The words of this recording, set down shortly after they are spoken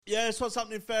Yes, what's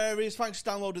happening, fairies? Thanks for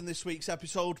downloading this week's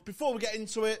episode. Before we get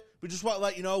into it, we just want to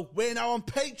let you know we're now on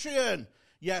Patreon.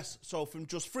 Yes, so from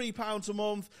just £3 a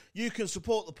month, you can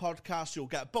support the podcast. You'll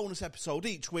get a bonus episode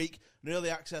each week and early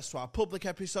access to our public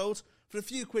episodes. For a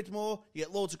few quid more, you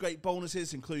get loads of great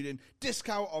bonuses, including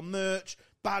discount on merch,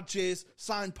 badges,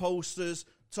 signed posters.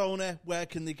 Tony, where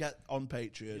can they get on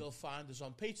Patreon? You'll find us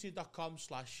on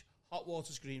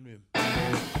patreon.com/hotwatersgreenroom.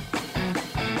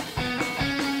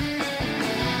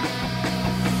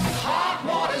 Hot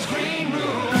Water's Green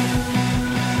Room.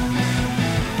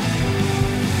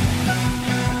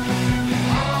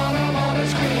 Hot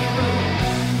Water's Green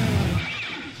Room.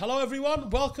 Hello, everyone.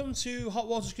 Welcome to Hot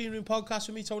Water's Green Room podcast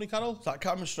with me, Tony Carroll. Is that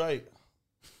camera straight?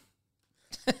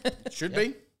 Should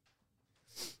be.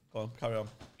 Go on, carry on.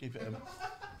 Keep it in.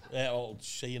 Yeah, I'll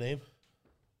say your name.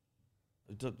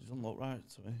 It doesn't look right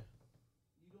to me.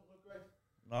 You don't look great.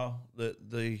 No, the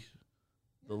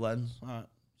lens. All right,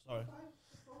 sorry.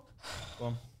 Go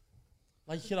on.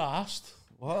 Like you're asked.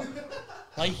 What?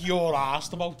 Like you're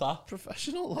asked about that.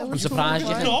 Professional. I'm surprised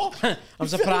you No. can. I'm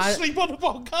surprised. Sleep on the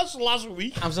podcast last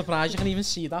week. I'm surprised you can even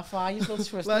see that far. You still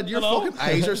twisted. Lad, your Hello? fucking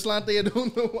eyes are slanty. I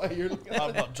don't know why you're looking at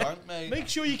I'm not drunk, mate. Make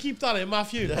sure you keep that in,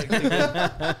 Matthew.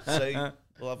 See,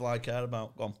 we'll have like care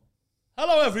about. Go on.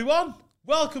 Hello, everyone.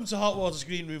 Welcome to Hot Water's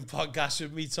Green Room podcast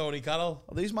with me, Tony Carroll.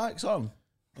 Are these mics on?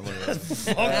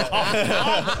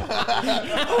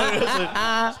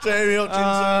 Jamie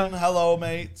Hutchinson. Hello,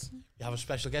 mate. You have a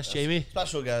special guest, Jamie.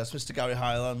 Special guest, Mr. Gary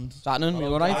Hyland. Happening? You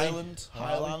all right?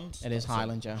 Hyland. It is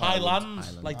Hyland, yeah.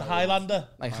 Hyland, like the Highlander.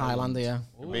 Like Highlander, yeah.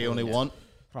 We only want.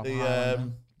 Proper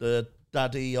Highlander. The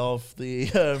daddy of the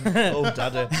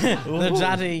daddy. The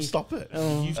daddy. Stop it.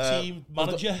 You've team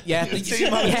manager. Yeah, Team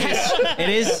manager. yes, it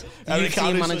is. The Eric youth team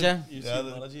Harrison. manager. You've Yeah, team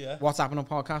the- manager, yeah. What's happening on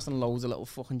podcast and loads of little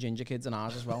fucking ginger kids in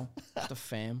ours as well. The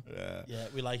fame. Yeah. Yeah,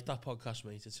 we like that podcast,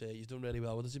 mate. It's you've done really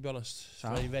well with it, to be honest. It's So?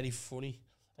 very, very funny.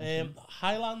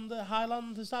 Highland,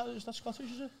 is that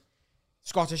Scottish, is it?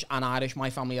 Scottish and Irish.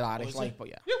 My family are Irish, is like, it? but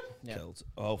yeah. Yeah. Killed.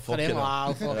 Oh, For fucking him, hell.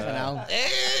 wow, fucking hell.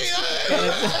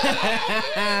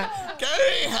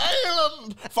 Gary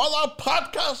Hyland for the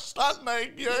podcast that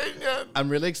make union. I'm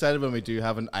really excited when we do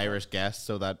have an Irish guest,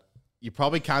 so that you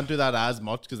probably can't do that as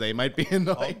much because they might be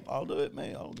annoyed. I'll do it,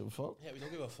 mate. I don't give a fuck. Yeah, we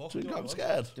don't give a fuck. Think do I'm we?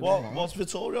 scared. What's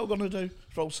Vittorio gonna do?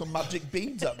 Throw some magic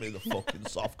beads at me, the fucking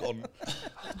soft gun.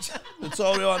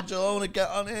 Vittorio Angeloni, get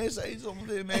on here, say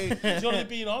something, mate. He's only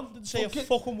been on, didn't say a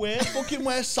fucking word. Fucking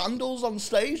wear sandals on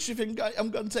stage. You think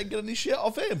I'm gonna take any shit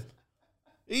off him?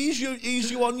 Ease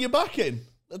you on your backing.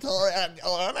 Vittorio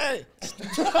Angeloni.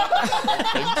 Think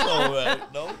so, mate.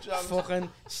 No chance. Fucking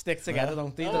stick together,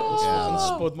 don't they? Yeah. Fucking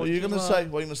spud What are you gonna monkeys, say?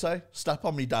 What are you gonna say? Step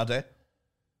on me, daddy.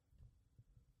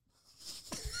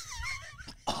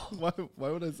 Why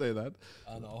would I say that?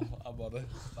 I know, I'm on it.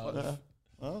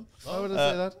 Why would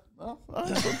I say that? No,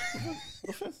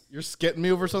 nothing. You're skitting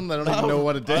me over something I don't even know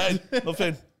what it did.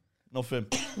 Nothing.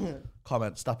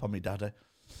 Comment. Step on me, daddy.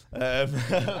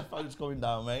 Thanks coming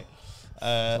down, mate.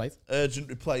 Right. Urgent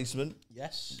replacement.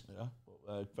 Yes. Yeah,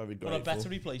 very Got a grateful. better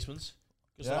replacement.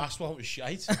 Because Yeah. the last one was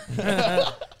shite.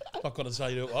 Not going to tell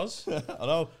you who it was. I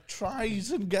know. Tries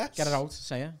and guess. Get it out,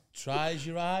 say it. Tries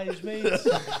your eyes, mate.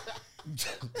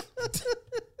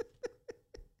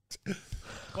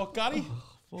 What, Gary?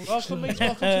 Welcome, mate.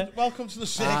 Welcome to the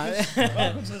circus.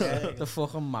 Welcome to the circus. The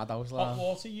fucking madhouse, Hot lad.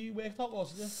 water, you worked hot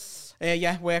water, did you?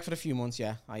 Yeah, worked for a few months,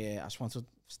 yeah. I just wanted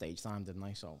stage time, didn't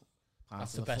I? So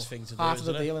That's the best thing to do, half of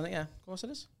the isn't it? deal, innit? Yeah, of course it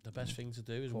is. The best thing to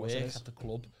do is course work it is. at the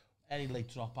club. Any late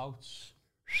dropouts,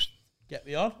 get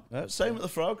me on. Yeah, same at the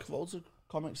Frog. Loads of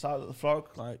comics out at the Frog.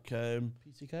 Like,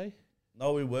 PTK.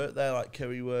 no, we worked there. Like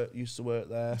Kerry used to work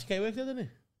there. PTK worked there, didn't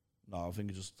No, I think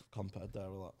he just compared there a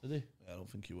lot. he? Did he? Yeah, I don't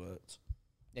think he worked.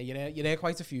 Yeah, you're there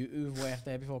quite a few who've worked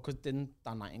there before, because didn't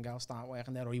Dan Nightingale start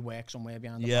working there, or he worked somewhere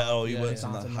behind the Yeah, bar? oh, he Yeah, works yeah.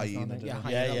 in that Something, hyena. something. didn't Yeah, he?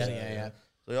 hyena, Yeah. yeah.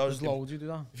 So you always There's loads who do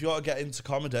that. if you want to get into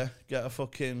comedy, get a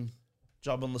fucking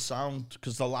job on the sound,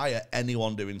 because they'll lie at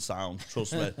anyone doing sound.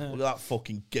 Trust me. Look at that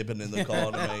fucking gibbon in the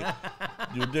corner, mate.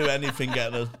 You'll do anything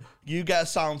getting you get a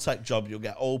sound tech job, you'll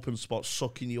get open spots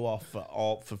sucking you off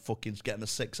for fucking getting a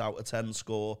 6 out of 10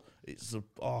 score. It's we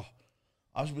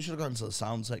should have gone to the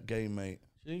sound tech game, mate.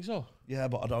 Do you think so? Yeah,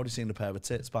 but I'd already seen a pair of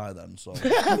tits by then, so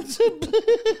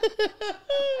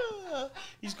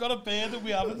He's got a beard that we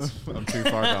haven't. I'm too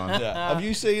far gone. yeah. Have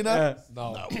you seen her?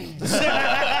 No.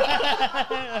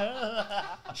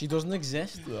 She doesn't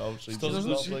exist. No, she doesn't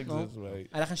doesn't exist, exist, mate.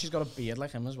 I reckon she's got a beard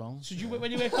like him as well. So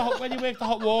when you worked the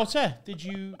hot water, did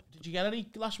you get any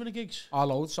last minute gigs? Our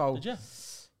load, so Did you?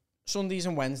 Sundays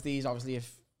and Wednesdays, obviously,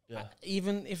 Yeah.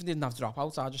 even if I didn't have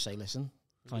dropouts, I'd just say, listen,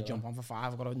 Can I jump on for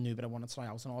 5? I've got a new bit I want to try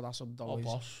out and all that. So always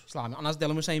boss. slam it. And as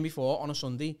Dylan was saying before, on a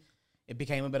Sunday, it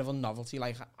became a bit of a novelty.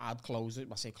 Like, I'd close it.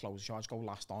 I say close the show, I'd go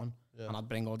last on. Yeah. And I'd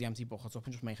bring all the empty buckets up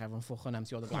and just make everyone fucking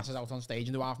empty all the glasses out on stage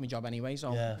and do half my job anyway.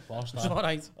 So Yeah, boss. it's all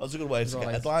right. That's a good way to get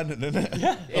alright. headlining, isn't it?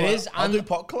 Yeah. It is. I'll And do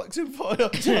pot collecting for you.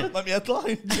 Let me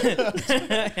headline.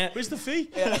 Where's the fee?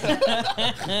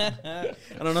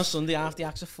 and on a Sunday, half the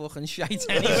acts are fucking shite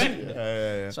anyway.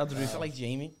 Yeah. So I'd roof it like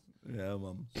Jamie. Yeah,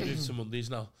 man. It's some Mondays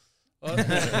now.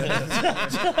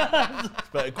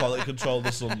 Better quality control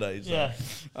the Sundays. Yeah.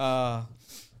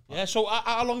 Yeah, so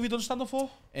how long have you done stand-up for?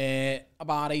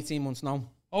 About 18 months now.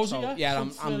 Oh, is So, it, yeah? yeah, So I'm,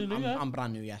 fairly new, yeah? I'm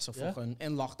brand new, yeah. So Yeah. fucking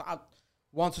in lockdown. I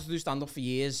wanted to do stand up for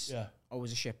years. Yeah.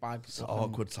 Always a shitbag. It's an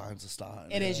awkward time to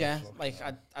start. It is, yeah. Like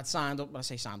I'd signed up. When I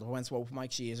say signed up, I went to open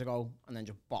mics years ago and then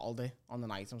just bottled it on the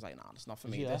night. I was like, nah, it's not for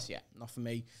me. Yeah. This, not for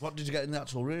me. What did you get in the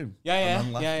actual room? Yeah.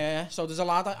 And then left? So there's a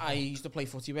lad that I used to play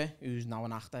footy with, who's now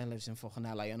an actor, lives in fucking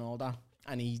LA and all that,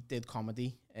 and he did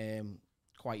comedy,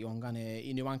 quite young, and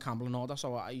he knew Anne Campbell and all that.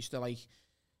 So I used to like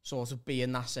sort of be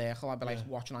in that circle. I'd be like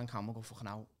watching Anne Campbell go fucking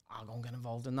out. I'll go and get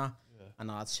involved in that. And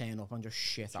I'd turn up and just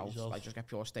shit out, like just get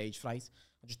pure stage fright.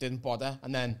 I just didn't bother.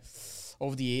 And then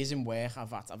over the years in work, I've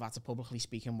had to publicly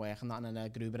speak in work and that, and then I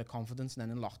grew a bit of confidence. And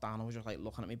then in lockdown, I was just like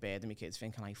looking at my bed and my kids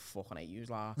thinking, I fucking hate you,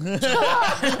 like.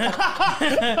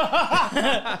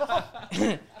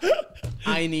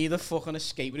 I need a fucking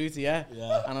escape route here.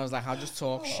 Yeah. And I was like, I'll just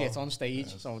talk shit on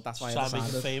stage. So that's why I Start decided.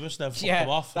 making famous, then fuck Yeah, them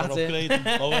off. that's Then upgrade and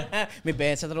blow it. My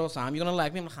bed said it all the time. You're gonna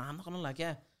leg me? I'm like, I'm not gonna leg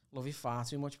you. Love you far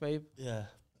too much, babe. Yeah.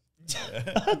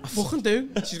 I fucking do.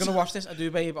 She's gonna watch this. I do,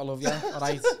 babe. I love you. All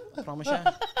right. I promise you.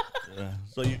 Yeah.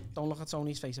 So you Don't look at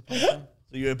Tony's face at poster.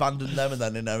 so you abandoned them and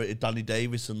then inherited Danny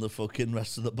Davis and the fucking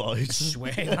rest of the boys.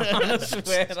 Swear. I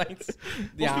swear, right.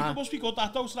 Yeah. Must be good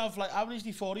that though to have like how many's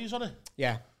the 40s on it?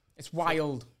 Yeah. It's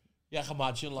wild. Yeah, I can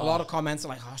imagine. Like, A lot of comments are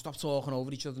like, oh, stop talking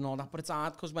over each other and all that. But it's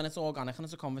hard because when it's organic and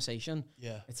it's a conversation,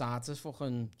 it's hard to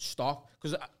fucking stop.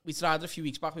 Because we tried it a few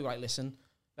weeks back. We were like, listen,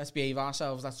 let's behave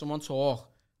ourselves. Let someone talk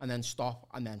and then stop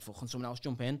and then fucking someone else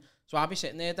jump in. So I'll be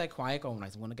sitting there dead quiet going,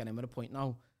 right, I'm going to get in with a point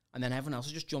now. And then everyone else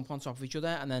will just jump on top of each other.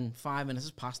 And then 5 minutes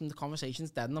has passed and the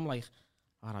conversation's dead. And I'm like,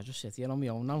 all right, I'll just sit here on my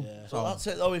own now. So that's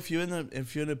it though. If you're in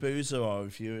a boozer or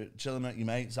if you're chilling at your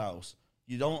mate's house,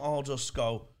 you don't all just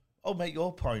go, oh, make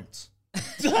your point.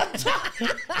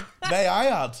 May I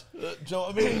add? Do you know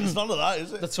what I mean? It's none of that,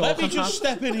 is it? Let me just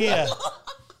step in here.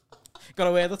 Got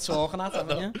to wear the talking hat,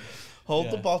 haven't you? Hold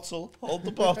the bottle. Hold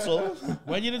the bottle.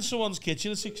 When you're in someone's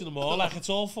kitchen at 6 a.m, like it's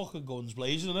all fucking guns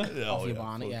blazing, isn't it? Off your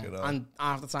barnet, yeah. fucking hell. And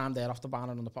half the time they're off the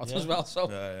barnet on the pot as well. So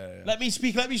Yeah. Let me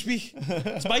speak.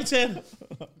 It's my turn.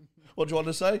 What do you want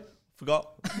to say? Forgot.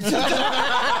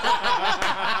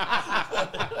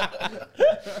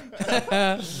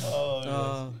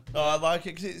 No, I like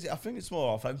it because I think it's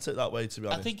more authentic that way. To be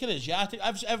honest, I think it is. Yeah, I think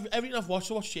everything I've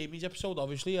watched. I watched Jamie's episode,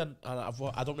 obviously, and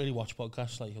I don't really watch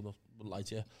podcasts. Like I'm not gonna lie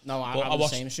to you. no, I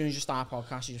was the same. As soon as you start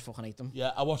podcasts, you just fucking hate them.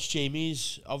 Yeah, I watched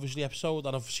Jamie's obviously episode,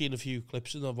 and I've seen a few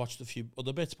clips, and I've watched a few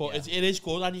other bits. But it is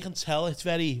good, and you can tell it's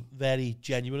very, very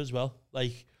genuine as well.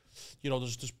 Like, you know,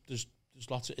 there's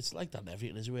lots of, it's like that in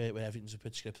everything, isn't it? Where everything's a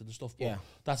bit scripted and stuff. But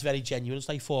that's very genuine. It's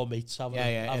like four mates having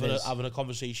a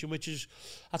conversation, which is,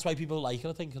 that's why people like it,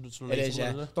 I think, and it's relatable. It is, yeah.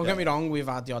 Isn't it? Don't get me wrong, we've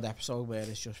had the odd episode where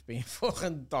it's just been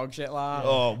fucking dog shit like.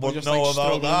 Oh, wouldn't know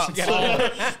about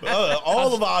that.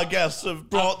 All of our guests have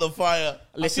brought the fire.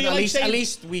 Listen, at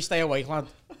least we stay awake, lad.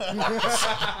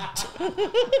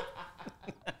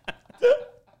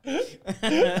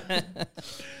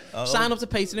 Sign up to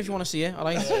Patreon if you want to see it,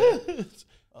 alright?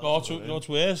 No, it's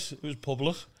worse. It was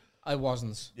public. I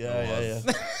wasn't. Yeah.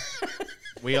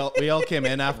 We all came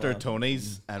in after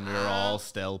Tony's and we were all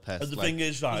still pissed. And the like, thing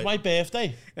is, It was right? my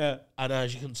birthday. Yeah. And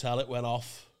as you can tell, it went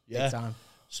off. Yeah. Big time.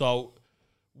 So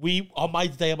on my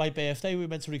day of my birthday, we were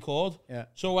meant to record. Yeah.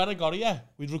 So when I got here,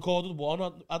 we'd recorded one,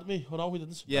 hadn't we? Oh, no, we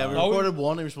didn't. yeah, we No, recorded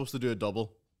one and we were supposed to do a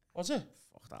double. Was it?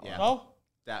 Fuck that Yeah. No?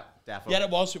 Definitely. Yeah,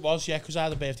 it was, yeah, because I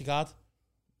had a birthday card.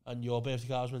 And your birthday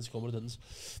card was meant to come, but it didn't.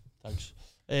 Thanks.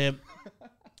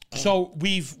 So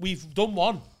we've done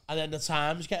one. And then the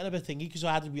time's getting a bit thingy, because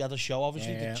we had a show,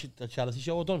 obviously, the charity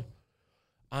show I'd done.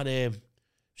 And it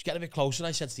was getting a bit closer, and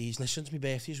I said to these, listen, to my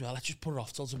birthday as well, let's just put it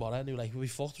off till tomorrow. And they were like, we'll be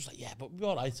fucked. I was like, yeah, but we'll be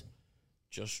all right.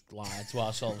 Just lied to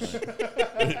ourselves.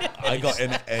 I got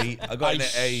in at 8.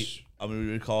 And we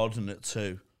were recording at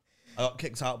 2. I got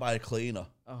kicked out by a cleaner.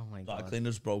 Oh my That god.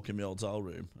 cleaner's broke in my hotel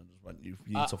room and just went, you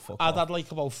need to fuck I'd off. had like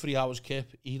about 3 hours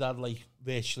kip. He'd had like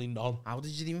virtually none. How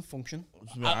did you even function?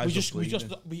 My eyes were bleeding.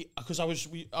 Because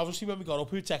we obviously when we got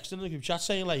up, we were texting in the group chat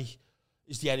saying like,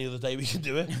 is there any other day we can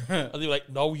do it? And they were like,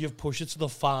 no, you've pushed it to the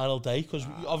final day because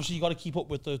obviously you got to keep up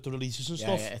with the releases and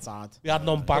stuff. Yeah, it's hard. We had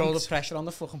none Put all the banked. pressure on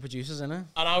the fucking producers, innit?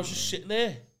 And I was just sitting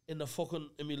there in the fucking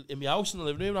in my house in the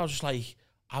living room, and I was just like,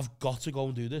 I've got to go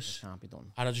and do this. Can't be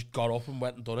done. And I just got up and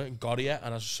went and done it and got here,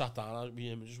 and I just sat down and me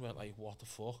and just went like, what the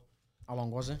fuck? How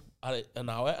long was it? And an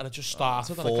hour, and it just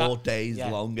started. and I 4 can't, days Yeah.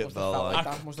 long it Must have felt felt like. like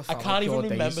that. Must have I felt can't like even pure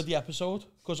remember days. the episode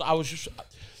because I was just.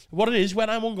 What it is when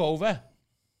I'm hungover,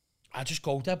 I just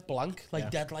go dead blank,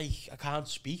 like dead, like I can't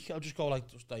speak. I'll just go like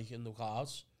just like in the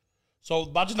cards. So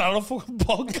imagine that on a fucking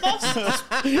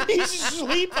podcast. He's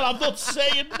asleep and I'm not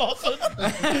saying nothing.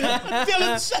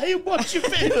 Dylan's saying what's your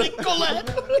favourite colour, and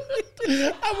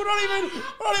we're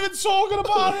not even talking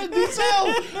about it in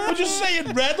detail. We're just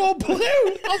saying red or blue,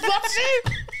 and that's it.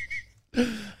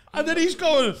 And then he's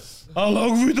going, how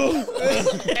long have we done?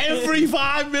 Every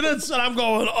 5 minutes, and I'm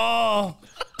going, oh.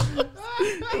 It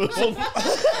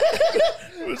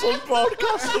was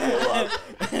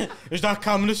unbroadcastable. Is that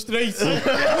camera straight?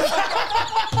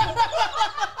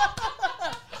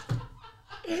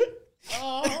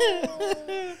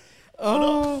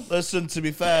 Listen, to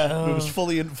be fair, we was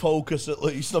fully in focus at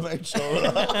least. I made sure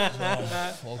of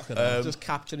that. Just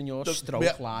capturing your stroke we,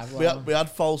 had, live. we had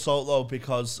false out though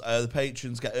because the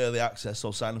patrons get early access,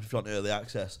 so sign up if you want early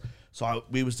access. So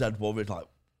we was dead worried, like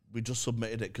we just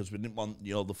submitted it because we didn't want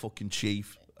the fucking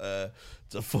chief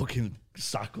to fucking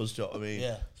sack us. Do you know what I mean?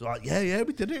 Yeah. So like, yeah,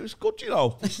 we did it. It was good, It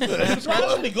was It's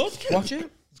actually good. Watch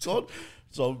it. It's good.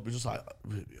 So we just like, I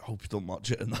hope you don't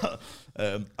watch it and that.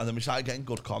 And then we started getting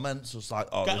good comments. It's like,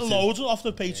 oh, Getting loads off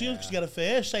the Patreon because you get a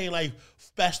first saying like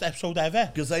best episode ever.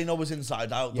 because they know us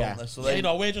inside out, Yeah. don't they? So Yeah,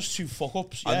 they, we're just two fuck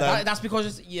ups. And Yeah. then- That's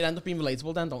because you end up being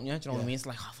relatable then, don't you? Do you know what I mean? It's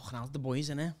like, oh, fucking hell, the boys,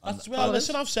 innit? That's well.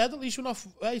 Listen, I've said at least we're not.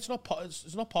 It's not.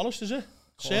 It's not polished, is it?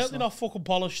 Certainly not fucking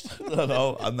polished. I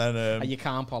know. And then And you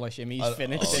can't polish him. He's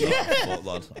finished. Oh, innit? fuck,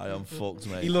 lad. I am fucked,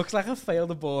 mate. He looks like a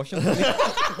failed abortion.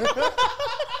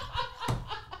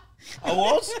 I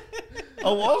was.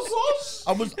 I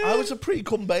was a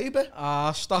pre-cum baby.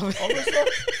 Ah, stop it.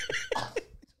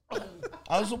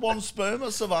 I was the one sperm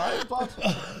that survived, lad.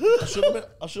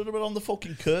 I should have been on the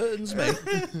fucking curtains, mate.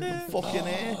 Fucking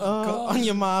here. On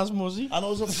your Mars muzzy. And I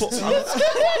was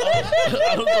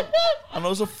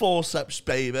a forceps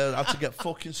baby. I had to get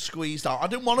fucking squeezed out. I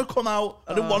didn't want to come out.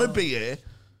 I didn't want to be here.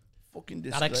 Fucking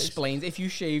disgrace. That explains if you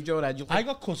shaved your head, you'll I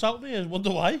got cut out me and wonder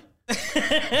why.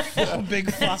 Fucking big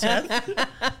fat head.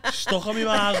 Stuck on me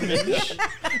Mars minge.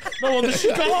 No wonder she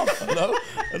got off.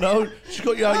 No, she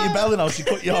cut you out your belly now. She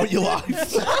cut you out your life.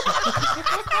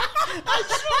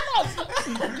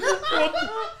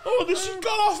 Oh, this she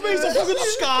got off me. So fucking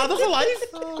scarred her for life.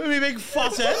 With me big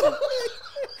fat head.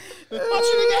 Imagine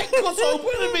you getting cut open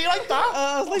and me like that.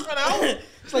 I was like,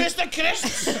 It's like Mr.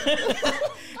 Crisps.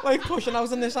 like pushing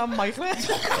out on this on Michael.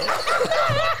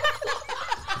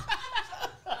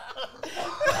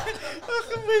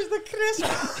 Fucking Mr. Crisp.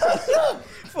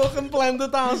 Fucking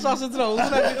blended down sausage rolls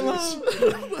and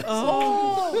everything.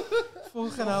 Oh,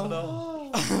 fucking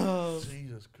hell.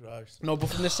 Jesus Christ. No, but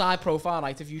from the side profile,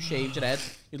 right, if you shaved your head,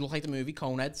 you'd look like the movie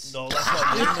Coneheads. No, that's what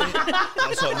I mean, mate.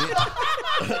 That's what I mean.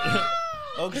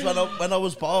 No, because when I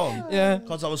was born, Yeah.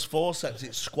 because I was forceps,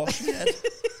 it squashed my head.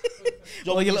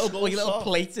 All your little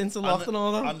plates interlocked and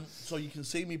all that. And so you can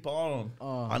see me born.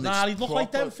 And Nah, it's he'd look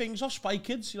like them proper- things off Spy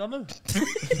Kids, you know them? Do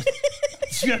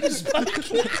you know Spy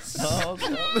Kids? No, no.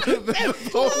 The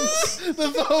phones.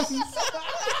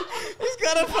 He's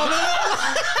got a problem.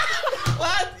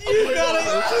 Lad, you got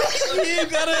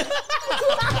it.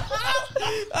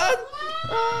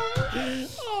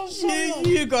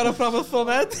 You got a proper thumb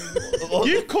head.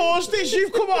 You've caused this,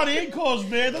 you've come on here and caused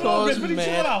murder. Cause Ripping each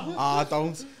mate. other out. Ah,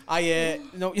 don't. You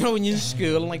know when you're in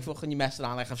school and like fucking you mess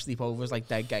around, like have sleepovers, like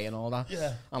dead gay and all that.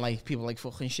 Yeah. And like people like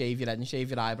fucking shave your head and shave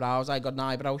your eyebrows. I got an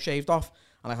eyebrow shaved off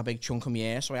and like a big chunk of my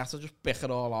hair, so I had to just bick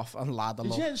it all off and ladder Did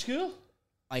look. you in school?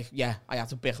 Like, yeah, I had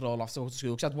to bick it all off to go to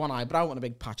school because I had one eyebrow and a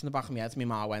big patch in the back of my head. My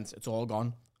ma went, it's all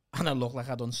gone. And I looked like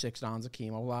I'd done 6 rounds of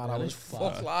chemo. Lad. I was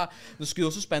fucked. Lad. The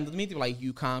school suspended me. They were like,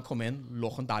 you can't come in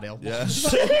looking that ill. Yeah.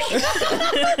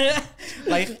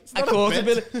 Like, I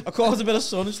caused a bit of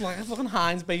sun. It's like a fucking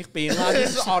Heinz baked bean. Lad.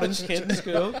 This is orange kid in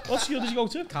school. What school did you go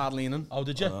to? Cardleaning. Oh,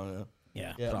 did you?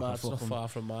 Yeah, Yeah, proper man, it's not fucking- far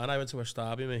from mine. I went to West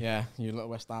Derby, mate. Yeah, you little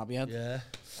West Derby head. Yeah.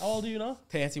 How old are you now?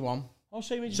 31. Oh,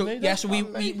 same age So as me. yeah, so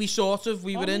we sort of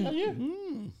we were in.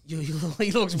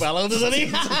 He looks well older, doesn't he?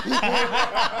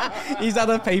 He's had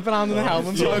a paper hand in the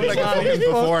helmet. You look like a fucking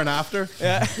before and after.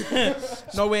 Yeah.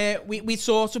 No, we'd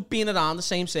sort of been around the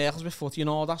same circles with footy and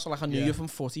all that. So like I knew you from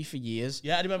footy for years.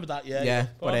 Yeah, I remember that. Yeah. Yeah,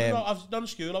 But but, I've done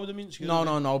school. I would have been in school.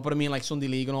 No. But I mean like Sunday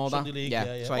League and all Sunday that. League. Yeah.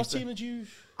 So I What used to- team did you?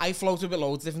 I floated with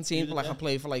loads of different teams. did, But like yeah. I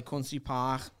played for like Country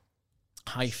Park,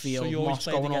 Highfield, So you always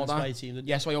Moscow played and all against that. my team, didn't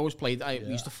you? Yeah, so I always played. I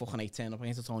used to fucking hate turning up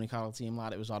against the Tony Carroll team,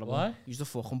 lad. It was horrible. Why? Used to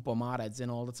fucking bum our heads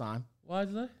in all the time. Why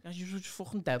did they? Yeah, you were just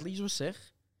fucking deadly. You were sick.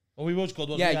 Oh, we was good.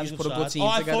 Wasn't Yeah, we? you Had just put a good side. team Oh,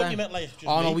 I together. thought you meant like just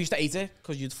Oh no, me. we used to hate it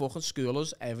because you'd fucking school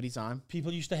us every time.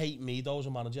 People used to hate me though as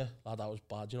a manager. Lad, that was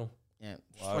bad, you know. Yeah.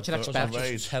 Wow, What you'd that was expect?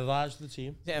 amazing. Just terrorised the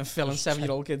team. Yeah, and filling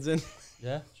 7-year-old kids in.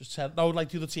 Yeah, just no, like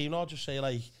the other team. No, just say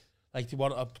like they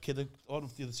want a kid on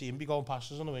the other team be going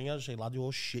past us on the wing. I just say, lad,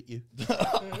 you're shit, you.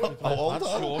 How old That's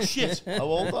are they? your shit. How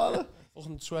old are they?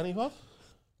 Fucking 20, what?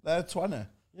 They're 20.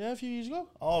 Yeah, a few years ago.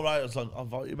 All right, I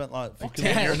thought you meant like fucking.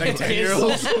 Yeah, Like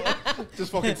 10-year-olds.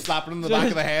 Just fucking slapping them in the back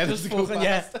of the head. Just as they go fucking,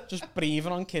 past. just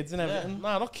breathing on kids and Yeah, everything.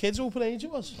 nah, not kids, open age it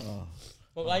was.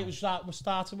 But like we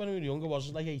started when we were younger,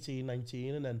 wasn't like 18,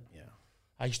 19, and then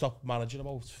I stopped managing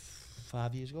about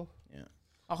 5 years ago. Yeah.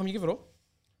 How come you give it up?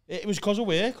 It was because of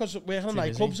work, because working on Too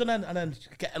busy. nightclubs and then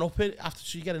getting up after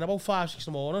so you get in about 5, 6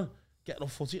 in the morning, getting up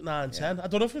footy at 9, 10. I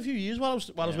done it for a few years while I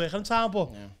was working in town,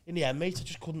 but in the end, mate, I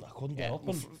just couldn't get up.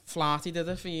 And, Flaherty did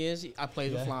it for years. I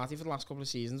played with Flaherty for the last couple of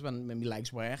seasons when my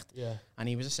legs worked. yeah. And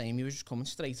he was the same. He was just coming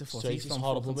straight to footy Straight, it's from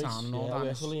horrible, fucking mate. town and all Yeah, I that.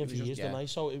 worked for Liam It for was just- years, didn't I?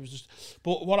 So it was just...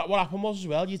 But what happened was as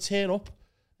well, you turn up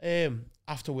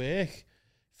after work,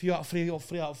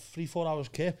 3-4 hours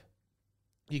kip,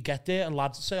 you get there and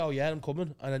lads would say, oh yeah, I'm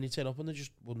coming, and then you turn up and they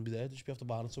just wouldn't be there, they'd just be off the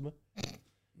bar or something.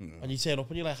 And you turn up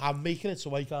and you're like, I'm making it, so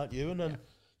why can't you? And then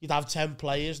you'd have 10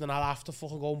 players, and then I'd have to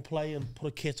fucking go and play and put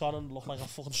a kit on and look like a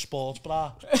fucking sports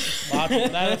bra. I'll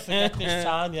never forget this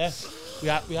time, yeah.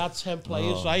 We had 10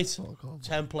 players, right?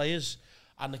 10 players.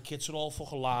 And the kits are all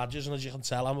fucking larges, and as you can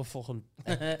tell, I'm a fucking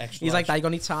extra He's like, large. they got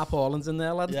any tarpaulins in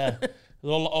there, lad? Yeah.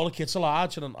 All the kits are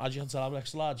large, and as you can tell, I'm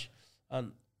extra large.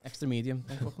 And Extra medium.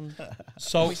 Fucking-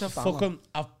 so, yourself down, fucking,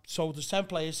 so there's 10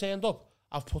 players turned up.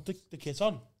 I've put the kit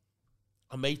on.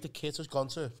 And mate, the kit has gone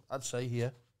to, I'd say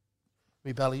here.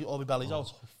 All my belly's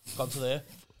out. Gone to there.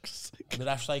 And the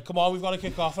ref's like, come on, we've got to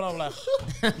kick off. And I'm like,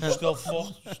 still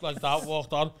fucked, just like that,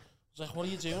 walked on. I was like, what are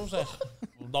you doing? I was like,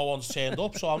 well, no one's turned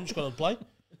up, so I'm just going to play.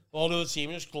 All the other team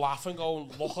just laughing,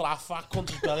 going, look at that fat cunt,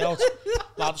 his belly out.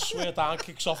 Lad swear down,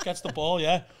 kicks off, gets the ball,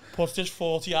 yeah. Puts this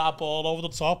 40-yard ball over the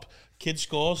top. Kid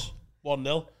scores,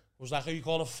 1-0. Was like, are you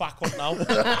calling a fat cunt now?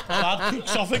 Lad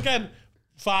kicks off again.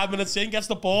 5 minutes in, gets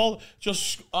the ball,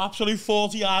 just absolute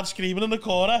 40-yard screaming in the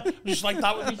corner. Just like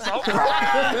that with myself. the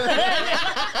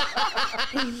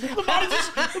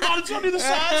manager on the other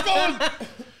side's going,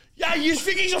 yeah, you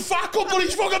think he's a fat cunt, but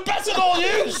he's fucking better than all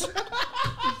yous.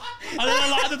 And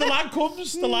then the lad comes,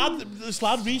 this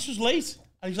lad Reece was late.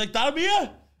 And he's like, Dad, I'm here.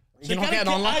 He's You're like, not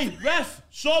getting on, lad. Hey, ref,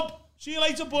 sub. See you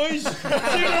later, boys. See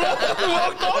you later.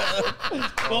 Walked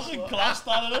off. Fucking class,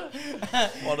 that,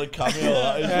 innit? What a cameo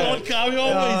that is. What a cameo,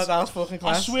 Oh, mate. that was fucking I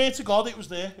class. swear to God, it was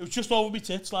there. It was just over my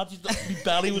tits, lad. My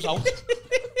belly was out.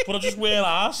 But I just wear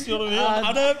ass, you know what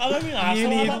I mean? I don't mean ass.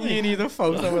 You need a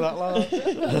photo with that,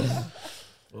 lad.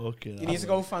 Okay. You need to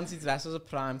go fancy dress as a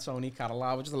prime Tony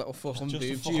Carroll with just a little fucking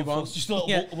boob tube on. Just a little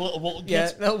Yeah. little Yeah,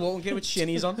 kid. little walking kid with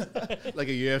shinnies on. Like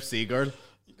a UFC girl.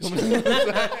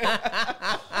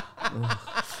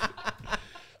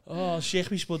 Oh, shake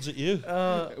me spuds at you.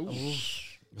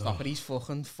 Stop it, he's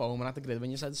fucking foaming at the grid when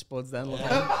you said spuds then. Look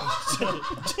at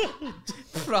him.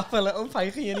 Proper little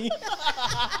pikey, innit?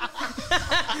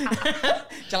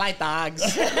 Do you like dogs?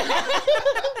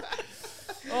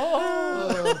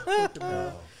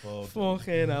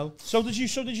 Fucking hell. So did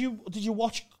you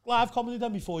watch live comedy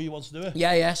then before you wanted to do it?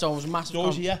 Yeah, so I was a massive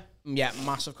Always here. yeah,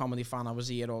 massive comedy fan. I was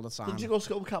here all the time. Did you go to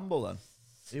school with Campbell then?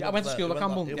 Yeah, I went to school at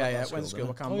Campbell. He Yeah, that went to school at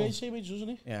Oh Campbell. yeah, he's same age, doesn't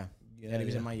he? Yeah, he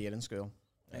was in my year in school.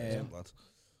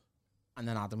 And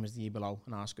then Adam was the year below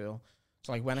in our school.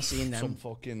 So like when I seen them, Some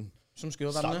fucking some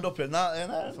schools stand hadn't up in that, I'm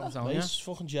innit? telling you. Nice.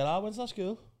 Fucking Gerard went to that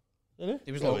school. Didn't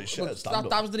It was Oh, low. he should Look, stand up.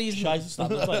 that was the reason. Shite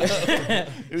stand up like.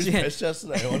 He was pissed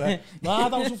yesterday, wasn't he? Nah,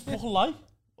 that was a fucking lie.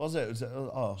 Was it? Was it?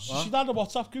 Oh, She had the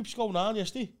WhatsApp groups going on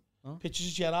yesterday. Pictures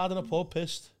of Gerard in a pub,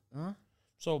 pissed. Huh?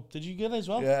 So, did you get it as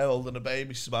well? yeah, holding a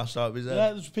baby smashed out of his Yeah,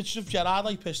 head. there's pictures of Gerard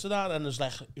like pissed at that, and there's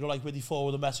like, you know, like where they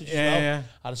forward the message as well. Yeah.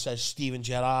 And it says Stephen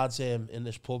Gerrard's in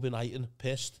this pub in Hyland,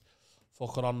 pissed,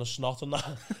 fucking on the snot and that.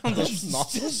 On the snot.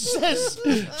 says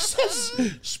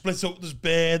split up his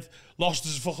beard, lost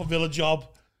his fucking villa job.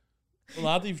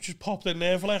 lad, he just popped in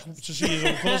there for like to see his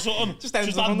uncle or something. Just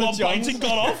ended up had on the one bite Johns. and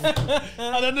got off.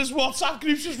 And then this WhatsApp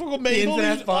group's just fucking made all these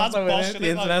lads bossing The it. Like,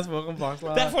 internet's fucking boss,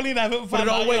 lad. definitely never But found it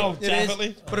that, always, you know, it definitely.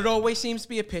 is, but it always seems to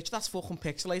be a picture that's fucking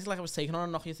pixelated, like I was taking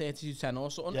on a Nokia 3210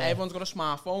 or something. Yeah. Everyone's got a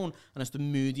smartphone, and it's the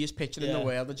moodiest picture in the Yeah.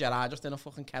 world. The Gerard just in a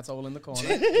fucking kettle in the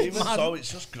corner. Even Mad. so,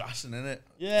 it's just grassing, innit?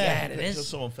 Yeah, it It's is. just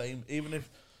someone famous. Even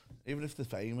if they're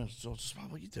famous, it's just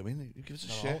like, what are you doing? Who gives a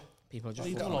shit? People are just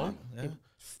Leave it fucking alone. Yeah.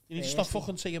 You need to stop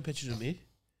fucking taking pictures of me.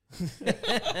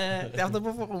 They have to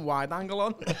put fucking wide angle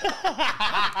on.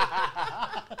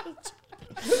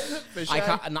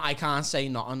 I can't say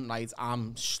nothing. Like,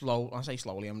 I'm slow. I say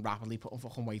slowly. I'm rapidly putting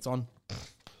fucking weight on.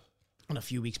 And a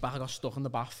few weeks back, I got stuck in the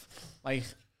bath. Like,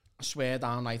 I swear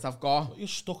down, like, I've got, You're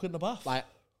stuck in the bath. like,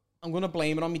 I'm gonna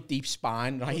blame it on my deep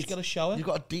spine, You right? just get a shower. You've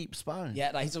got a deep spine.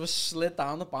 Yeah, right. So I slid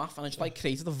down the bath, and I just like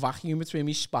created a vacuum between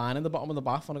my spine and the bottom of the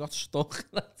bath, and I got stuck.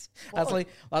 That's like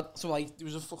that. So like, there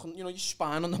was a fucking, you know, your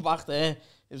spine on the back there.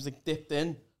 It was like dipped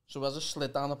in. So as I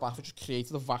slid down the bath, it just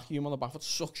created a vacuum on the bath. It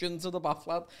sucked into the bath,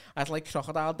 lad. I had to like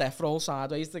crocodile death roll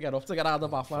sideways to get up to get out of the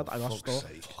bath, lad. I got stuck.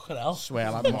 Fucking hell. Swear,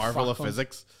 lad. Marvel of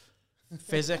physics.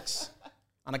 Physics.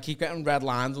 And I keep getting red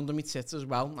lines under my tits as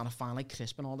well, and I find like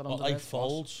crisping all that What, under like there.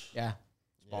 folds? Yeah.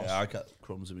 Yeah, I get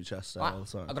crumbs in my chest all the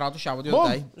time. I got out the shower the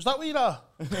other day. Is that what you are?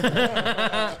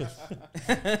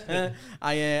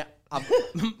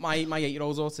 My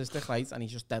 8-year-old's autistic, right, and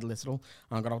he's just dead literal.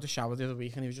 And I got out the shower the other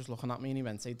week, and he was just looking at me, and he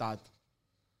went, "Say, Dad,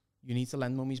 you need to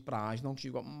lend Mummy's bras, you know, 'cause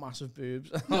you've got massive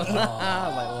boobs." I was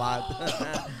like,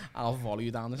 lad, I'll volley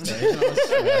you down the stairs. I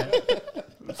swear.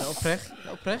 Little prick.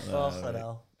 Fucking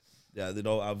hell. Yeah, they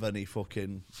don't have any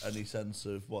sense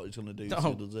of what he's gonna do. No,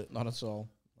 So does it? not at all.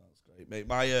 That's great, mate.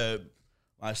 My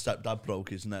stepdad broke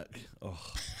his neck.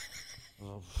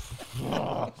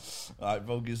 Right,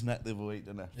 broke his neck the other week,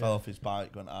 didn't he? Fell off his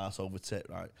bike, went arse over tit.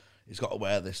 Right, he's got to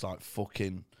wear this like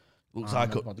fucking. Looks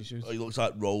like bodysuit. he looks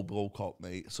like RoboCop,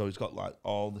 mate. So he's got like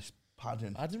all this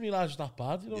padding. I didn't realise it was that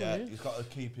bad, you know what I Yeah, mean? he's got to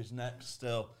keep his neck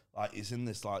still. Like, he's in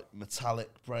this, like, metallic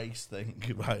brace thing,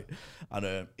 right?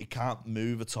 And he can't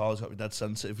move at all. He's got to be dead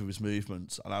sensitive with his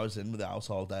movements. And I was in with the house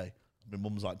all day. My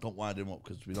mum's like, don't wind him up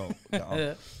because we don't get on.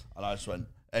 And I just went,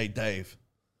 hey, Dave.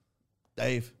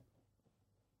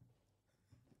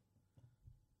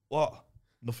 What?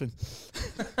 Nothing.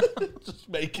 Just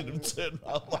making him turn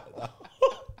around like that.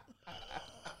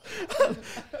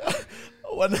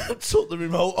 When I took the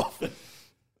remote off him,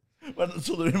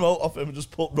 and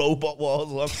just put robot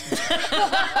walls on.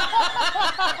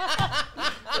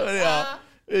 Anyhow,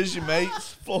 here's your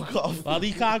mates. Fuck off. Lad,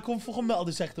 he can't come fucking metal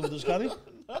detector with us, can he?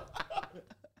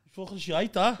 Fucking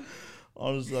shite, that.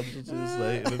 Honestly, I'm just in a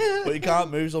state. But he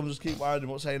can't move, so I'm just keep winding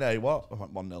him up saying, hey, what? I'm like,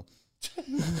 1-0.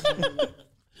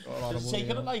 Is he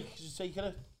taking it like? Is he taking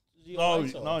it? Is he No,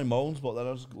 alright, or- no, he moans, but then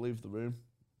I just leave the room.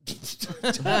 He's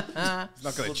not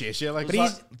going to chase you like But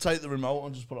that. he's take the remote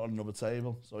and just put it on another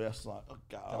table. So he has to like,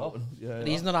 get out. And, yeah, But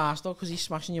he's not arsed though, because he's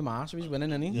smashing your mask, so he's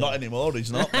winning, isn't he? Not anymore,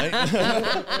 he's not, mate.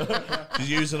 He's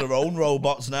using her own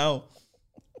robots now.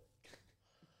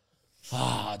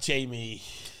 Ah, Jamie.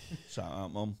 Shout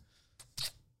out, Mum.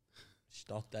 She's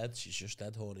not dead, she's just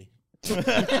dead, honey.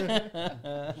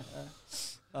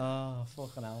 Oh,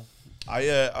 fucking hell.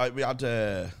 We had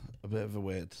a bit of a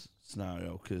weird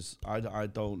scenario because I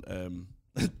don't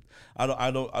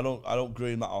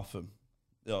groom that often.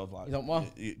 You know, like You don't what?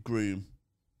 groom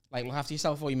Like, look after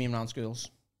yourself, or you mean around schools?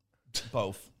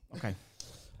 both. Okay.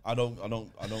 I don't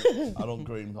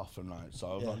groom often, right?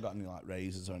 So I've not got any like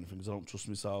razors or anything because I don't trust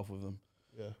myself with them.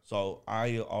 Yeah. So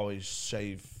I always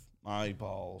shave my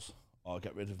balls or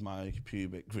get rid of my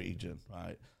pubic region,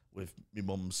 right, with my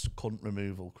mum's cunt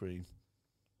removal cream.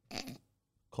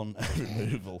 Cunt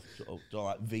removal, so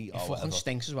like V It or fucking whatever.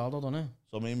 stinks as well, though, doesn't it?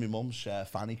 So me and my mum share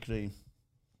fanny cream.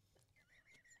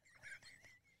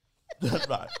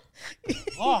 Right.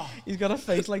 Oh, He's got a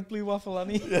face like blue waffle,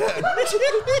 hasn't he?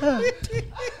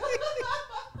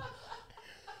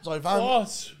 So if I'm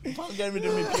getting rid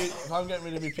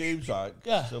of my pubes, right?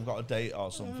 Yeah. So I've got a date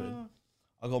or something.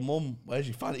 I go, Mum, where's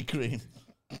your fanny cream?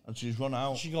 And she's run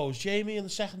out. she goes, Jamie in the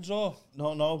second drawer.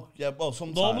 No. Yeah, well,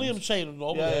 sometimes. Normally, I'm saying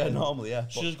normally. Yeah, normally, yeah.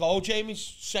 She just go, oh, Jamie's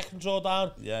second drawer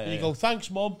down. Yeah, And yeah, you go,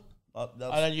 thanks, Mum. That's,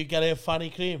 And then you get a fanny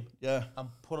cream yeah, and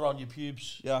put it on your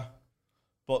pubes. yeah.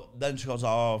 But then she goes,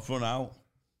 oh, I've run out.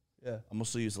 Yeah. I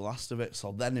must have used the last of it.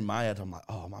 So then in my head, I'm like,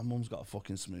 oh, my mum's got a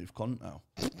fucking smooth cunt now.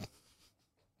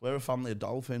 We're a family of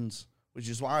dolphins, which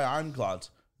is why I'm glad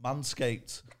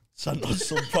Manscaped sent us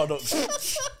some products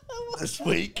this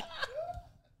week.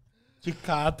 You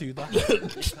can't do that.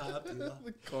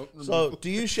 So, do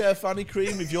you share fanny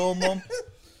cream with your mum?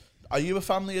 Are you a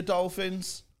family of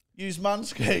dolphins? use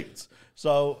Manscaped.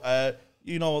 So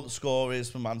you know what the score is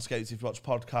for Manscaped if you watch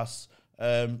podcasts.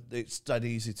 It's dead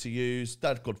easy to use,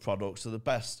 dead good products. They're the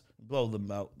best below the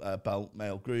belt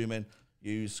male grooming.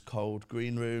 Use code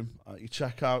GREENROOM at your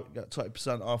checkout. You get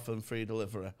 20% off and free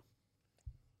delivery.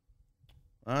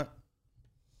 All right.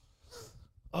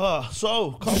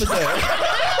 So comedy.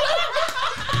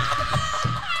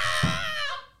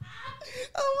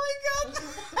 Oh my god.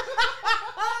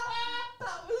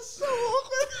 That was so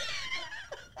awkward.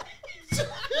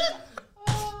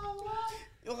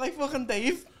 You look like fucking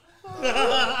Dave.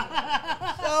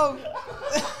 Oh.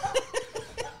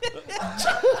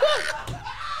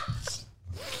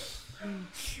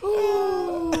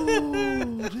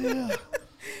 Oh dear.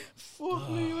 Fuck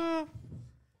me, man.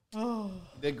 You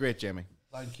did great, Jamie.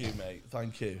 Thank you, mate.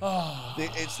 Thank you.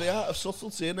 It's the art of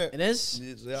subtlety, isn't it? It is.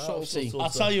 It's the art Subtlety. of subtlety. I'll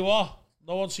tell you what,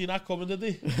 no one's seen that coming, did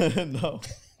they? No.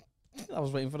 I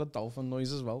was waiting for the dolphin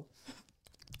noise as well.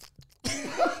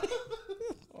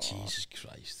 Jesus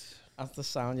Christ. That's the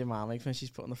sound your mum makes when she's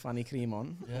putting the fanny cream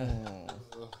on. Yeah.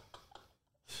 Oh.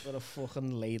 Got a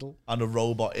fucking ladle. And a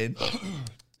robot in.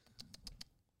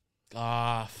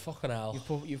 Ah, fucking hell.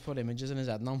 You've put images in his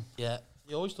head now. Yeah,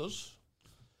 he always does.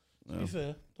 To be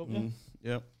fair, don't you?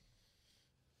 Yeah.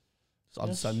 So I'd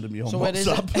Yes. send him your So where is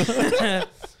WhatsApp.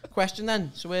 Question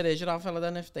then. So where is your fella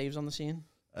then if Dave's on the scene?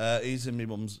 He's in my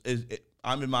mum's.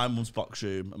 I'm in my mum's box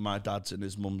room, and my dad's in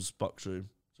his mum's box room.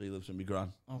 So he lives in my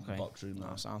gran. Okay. Box room now.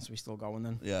 No, sounds to be still going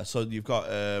then. Yeah. So you've got,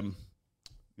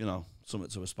 something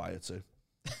to aspire to.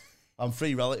 I'm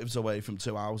 3 relatives away from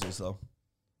 2 houses, though.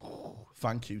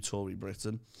 Thank you, Tory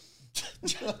Britain.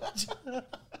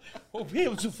 We'll be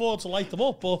able to afford to light them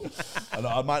up, but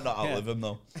I might not outlive him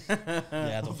though. yeah,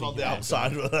 I don't On think the you are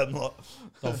outside with them. Look.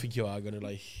 Don't think you are gonna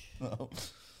like. No.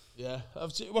 Yeah.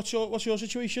 What's your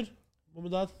situation, mum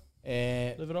and dad?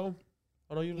 Live at home?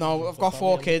 I know you. No, I've got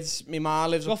 4 kids. My ma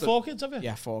lives You've up got 4 kids, have you?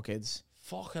 Yeah, 4 kids.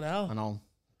 Fucking hell. I know.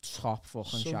 Top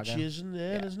fucking Some shagger. jizz in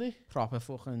there, Yeah. isn't he? Proper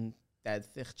fucking dead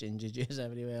thick ginger jizz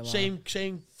everywhere. Like.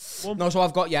 Same one. No, so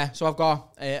I've got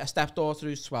a stepdaughter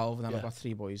who's 12 and then I've Yeah. got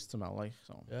 3 boys to smell like.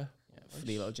 So Yeah.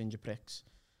 3 little ginger pricks.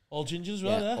 All ginger as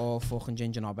well, yeah. All fucking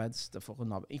ginger knobheads. The fucking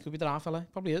knob. He could be the half fella.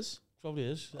 Probably is. Probably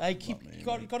is. Hey, you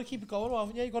got to keep it going,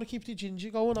 haven't you? You got to keep the ginger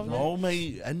going, haven't you? No,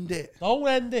 mate, end it. Don't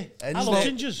end it. End I love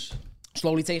it. gingers.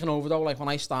 Slowly taking over though. Like when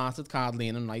I started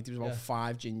Cardlene and Night, there was about Yeah.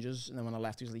 5 gingers, and then when I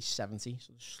left, it was at least 70.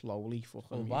 So slowly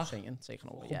fucking back. taking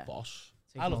over. Fucking Yeah, boss.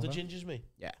 Taking I love over. the gingers, me.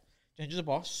 Yeah, ginger's a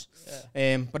boss.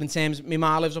 Yeah. But in terms, my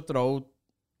ma lives up the road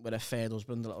with her third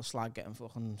husband, a little slag getting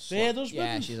fucking. Third husband?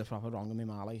 Yeah, she's a proper wrong my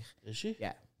ma like. Is she?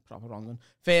 Yeah, proper wrong one.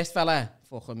 First fella,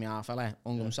 fucking my half fella,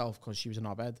 hung himself because she was a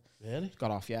knobhead. Really?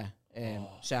 Got off, yeah.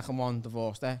 Second one,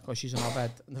 divorced her because she's a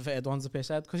knobhead. And the third one's a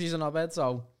pisshead because she's a knobhead,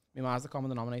 so my ma's the common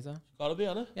denominator. Gotta be,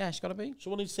 Anna. Yeah, she's got to be.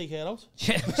 Someone needs to take her out.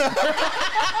 Yeah.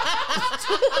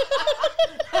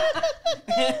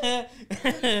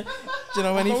 Do you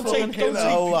know when he fucking hit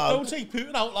Don't take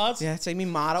Putin out, lads. Yeah, take me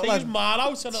ma out. Take his lad. man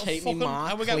out and Take it'll me fucking, ma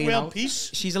and we get clean real out.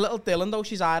 peace. She's a little Dylan though,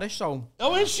 she's Irish, so.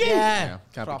 Oh, is she? Yeah.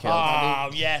 Can't be Proper. killed. Oh,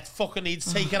 yeah, it fucking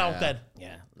needs taken out then.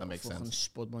 Yeah. That makes Fucking sense.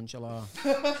 spud muncher.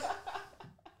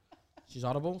 She's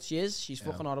horrible. She is. She's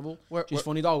fucking horrible. Where- She's where-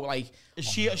 funny though. Like, Is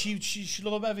she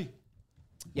love a bevy?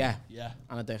 yeah, Yeah.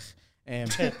 and a dick.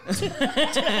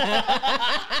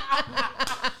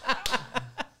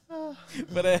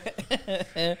 But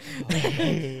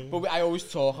I always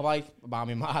talk about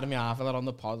me mad and my half fella on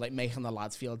the pod, like making the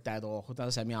lads feel dead awkward.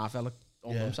 As I said, my half fella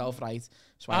hung himself right.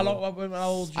 So How old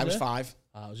was you? I was 5.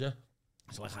 How was you?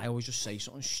 So like I always just say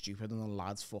something stupid and the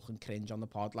lads fucking cringe on the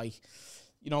pod. Like,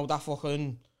 you know, that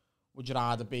fucking, would you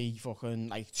rather be fucking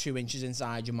like 2 inches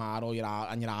inside your mar or your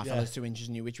and your half fella's 2 inches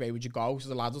in you, which way would you go? So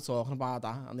the lads were talking about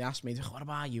that and they asked me, what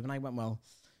about you? And I went, well,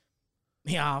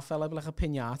 my half fella would be like a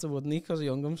pinata, wouldn't he? Because he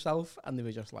hung himself. And they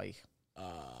were just like,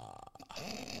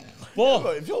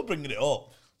 But, If you're bringing it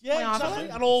up, yeah, exactly.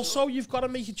 And also, you've got to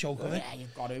make a joke of it. yeah,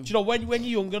 you've got to. Do you know, when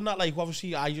you're younger and that, like,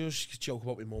 obviously, I just joke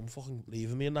about my mum fucking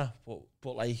leaving me and that,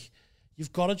 but like,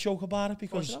 you've got to joke about it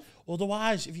because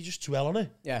otherwise, if you just dwell on it,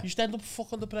 you just end up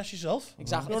fucking depressed yourself.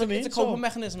 Exactly. You know what I mean? It's a coping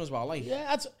mechanism as well. Like,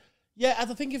 Yeah, I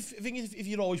think if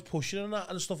you're always pushing and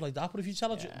that and stuff like that, but if you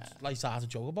tell like start to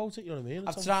joke about it, you know what I mean?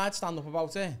 I've tried stand up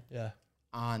about it, Yeah.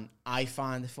 and I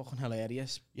find it fucking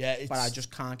hilarious. Yeah, it's, But I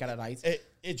just can't get it right. do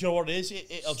you know what it is?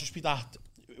 It'll just be that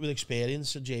with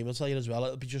experience, and Jamie will tell you as well.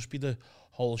 It'll just be the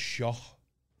whole shock.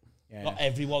 Yeah. Not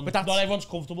everyone's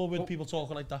comfortable with people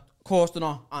talking like that. Of course they're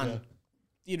not. And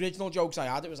the original jokes I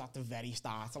had, it was at the very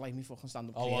start of like me fucking stand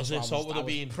up. Oh, was it? So it would have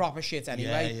been proper shit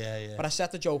anyway. Yeah. But I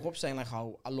set the joke up saying like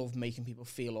how I love making people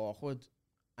feel awkward,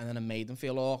 and then it made them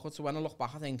feel awkward. So when I look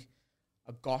back, I think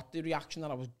I got the reaction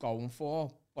that I was going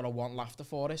for, but I want laughter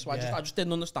for it. So I just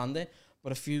didn't understand it.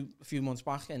 But a few months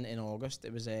back in August,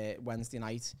 it was a Wednesday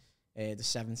night, the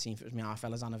 17th. It was my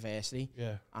half-fella's anniversary.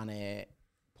 Yeah. And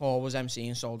Paul was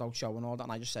emceeing, sold out show and all that.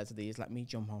 And I just said to these, let me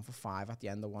jump on for 5 at the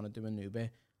end. I want to do a new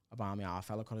bit about my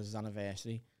half-fella because it's his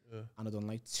anniversary. Yeah. And I done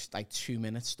like 2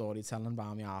 minutes storytelling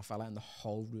about my half-fella, and the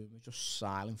whole room was just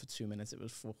silent for 2 minutes. It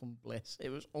was fucking bliss. It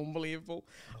was unbelievable.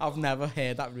 I've never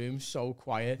heard that room so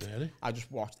quiet. Really? I just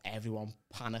watched everyone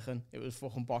panicking. It was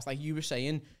fucking boss. Like you were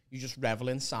saying, you just revel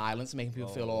in silence, making people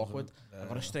feel awkward. I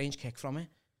got a strange kick from it.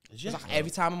 Like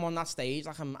every time I'm on that stage,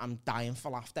 like I'm dying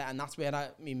for laughter, and that's where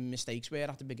my mistakes were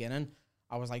at the beginning.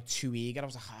 I was like too eager. I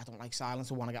was like, I don't like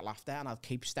silence. I want to get laughter, and I'd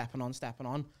keep stepping on,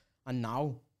 and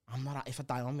now. I'm not. If I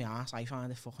die on my ass, I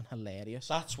find it fucking hilarious.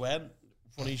 That's when.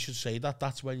 Funny you should say that.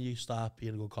 That's when you start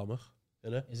being a good comic,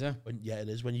 isn't it? Is it? It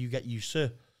is. When you get used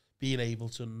to being able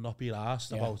to not be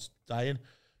asked about dying,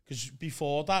 because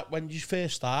before that, when you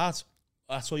first start,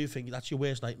 that's all you think. That's your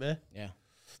worst nightmare.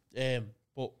 Yeah.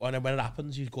 But when it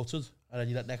happens, you're gutted,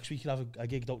 and then next week you have a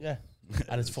gig, don't you?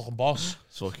 And it's fucking boss.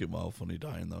 It's fucking well funny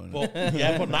dying though, isn't but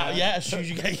it? but now, as soon as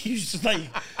you get used to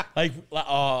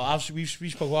we've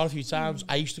spoke about it a few times.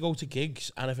 I used to go to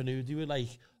gigs, and if I knew they were like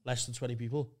less than 20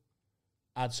 people,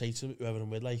 I'd say to whoever I'm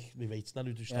with, like my mates and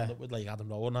who do stand up with, like Adam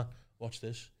Noah and that, watch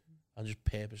this, and just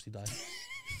purposely die.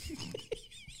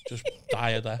 Just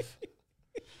die a death.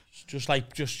 Just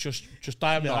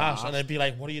die on my ass, and then be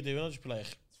like, what are you doing? I'll just be like,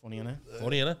 funny, innit?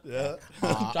 Funny, innit? Yeah.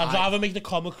 I'd rather make the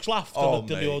comics laugh than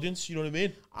the audience, you know what I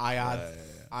mean? I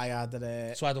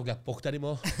had So I don't get booked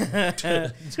anymore. Even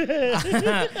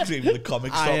the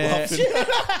comics stop laughing.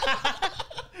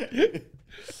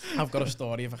 I've got a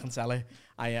story if I can tell it.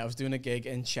 I was doing a gig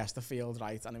in Chesterfield,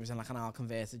 right, and it was in like an all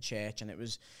converted church, and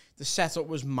the setup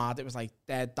was mad. It was like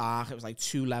dead dark. It was like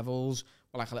 2 levels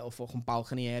with like a little fucking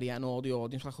balcony area, and all the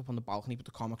audience was like up on the balcony, but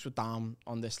the comics were down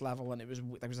on this level, and there was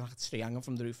like a tree hanging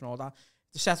from the roof and all that.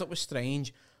 The setup was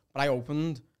strange, but I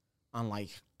opened, and like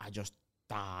I just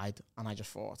died, and I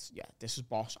just thought, yeah, this is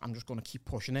boss. I'm just gonna keep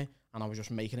pushing it, and I was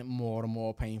just making it more and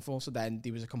more painful. So then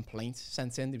there was a complaint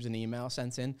sent in. There was an email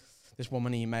sent in. This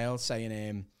woman emailed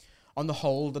saying, on the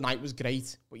whole, the night was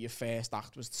great, but your first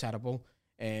act was terrible.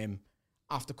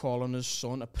 After calling his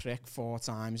son a prick 4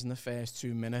 times in the first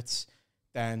 2 minutes,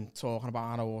 then talking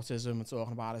about autism and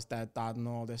talking about his dead dad and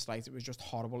all this, like, it was just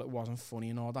horrible. It wasn't funny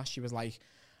and all that. She was like,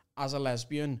 as a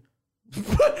lesbian...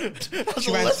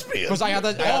 Because I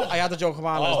had a joke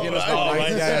about lesbian as well,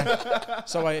 right? Yeah.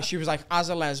 So she was like, as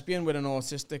a lesbian with an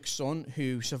autistic son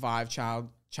who survived child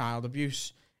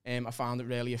abuse, I found it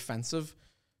really offensive.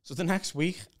 So the next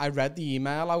week, I read the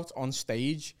email out on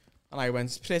stage, and I went,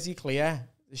 it's pretty clear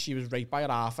that she was raped by her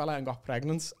half-fella and got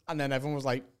pregnant. And then everyone was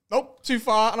like, nope, too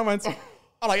far. And I went,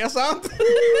 I like your sound.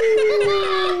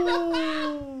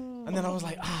 And then I was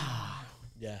like,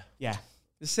 yeah.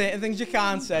 There's certain things you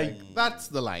can't say. That's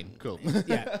the line. Cool.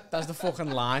 Yeah, that's the fucking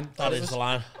line. That is the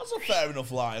line. That's a fair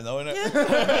enough line, though, isn't it?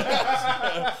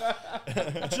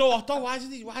 Do you know what, though? Why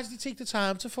did he take the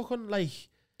time to fucking, like...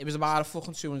 It was about a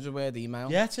fucking 200-word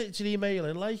email. Yeah, to email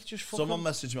in, like, just fucking... Someone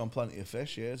messaged me on Plenty of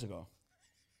Fish years ago.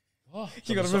 Oh,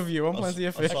 You got a review on Plenty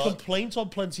of Fish. a complaint on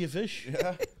Plenty of Fish.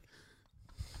 Yeah.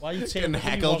 Why are you taking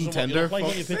heckled and tender? Like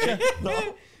on your picture?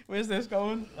 No, Where's this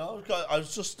going? no, I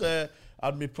was just had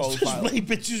my Just profile. many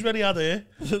bitches when he had here.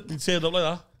 He turned up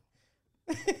like that.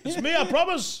 It's me, I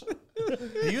promise.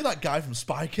 Are you that guy from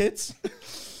Spy Kids?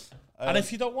 And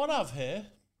if you don't want to have hair,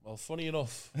 well, funny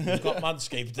enough, you've got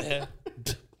Manscaped there.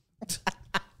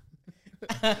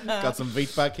 Got some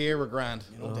beat back here. We're grand.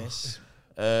 You know this.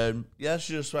 Yeah,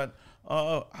 she just went,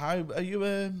 oh, hi, are you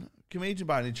a comedian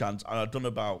by any chance? And I'd done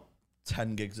about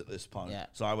 10 gigs at this point. Yeah.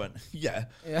 So I went, yeah.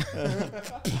 Yeah.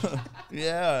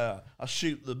 Yeah, I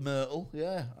shoot the myrtle.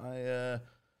 Yeah,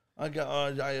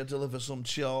 I deliver some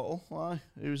chortle. Why?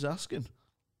 Who's asking?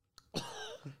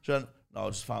 She went, no, I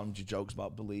just found your jokes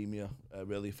about bulimia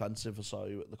really offensive. I saw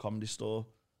you at the Comedy Store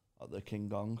at the King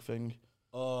Gong thing.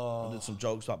 I did some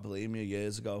jokes about bulimia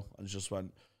years ago, and just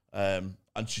went, and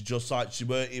she just like, she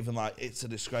weren't even like, it's a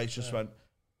disgrace. Just went,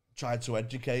 tried to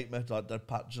educate me, like they're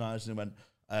patronising, and went,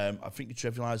 I think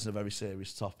you're trivialising a very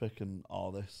serious topic and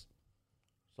all this.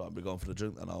 So I'll be going for the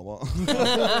drink then, or what?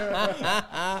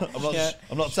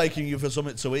 I'm not taking you for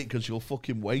something to eat because you'll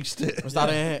fucking waste it. Was that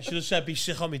it? Should have said, be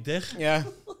sick on me dick. Yeah.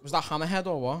 Was that Hammerhead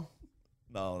or what?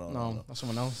 No. That's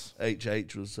someone else.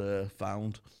 HH was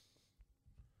found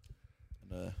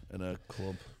in a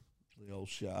club. The old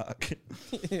shark.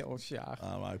 Oh, shark.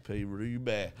 R.I.P.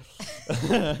 Ruby.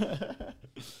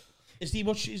 Is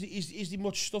there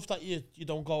much stuff that you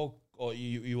don't go, or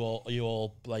you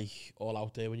all like all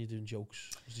out there when you're doing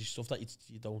jokes? Is there stuff that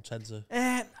you don't tend to?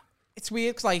 It's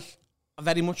weird because like I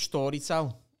very much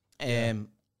storytell, and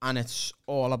it's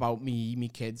all about me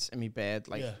kids and me bed,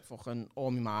 like fucking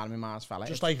all my ma's fella.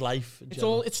 Just like life.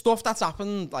 It's stuff that's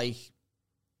happened. Like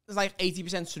there's like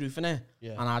 80% truth in it,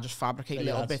 and I just fabricate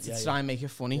little bits to try and make it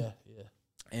funny.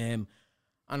 And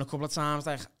a couple of times,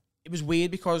 like it was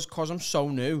weird because I'm so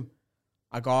new,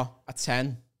 I got a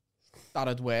 10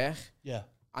 that'd work. Yeah.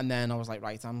 And then I was like,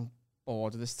 right, I'm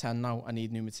bored of this 10 now. I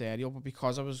need new material. But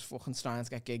because I was fucking trying to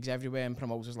get gigs everywhere and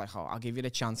promoters like, oh, I'll give you the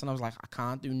chance. And I was like, I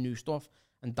can't do new stuff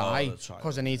and die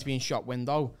because I need to be in shop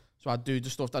window. So I do the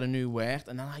stuff that I knew worked.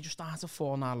 And then I just started to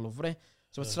fall out of love with it.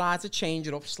 So I tried to change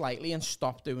it up slightly and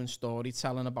stop doing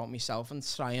storytelling about myself and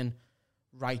try and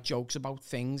write jokes about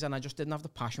things. And I just didn't have the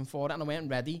passion for it. And I weren't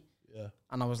ready. Yeah.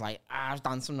 And I was like, I was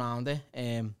dancing around it.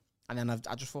 And then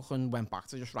I just fucking went back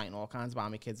to just writing all kinds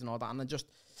about my kids and all that. And I just,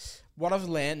 what I've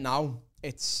learned now,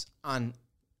 but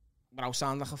I'll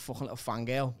sound like a fucking little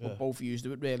fangirl, but both of you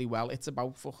do it really well. It's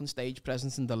about fucking stage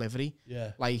presence and delivery.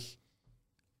 Yeah. Like,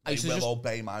 I used to just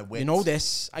obey my wits. You know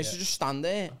this? I used to just stand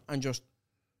there and just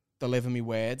deliver me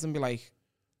words and be like,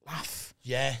 laugh.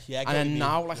 Yeah. And then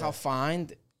now, like, I'll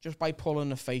find just by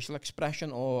pulling a facial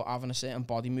expression or having a certain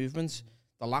body movements,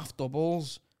 the laugh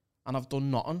doubles, and I've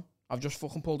done nothing. I've just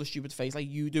fucking pulled a stupid face. Like,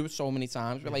 you do it so many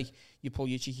times, but like, you pull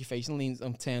your cheeky face and lean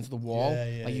and turn to the wall.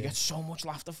 Like, you get so much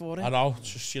laughter for it. I know,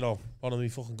 it's just, one of me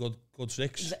fucking good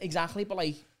tricks. Exactly, but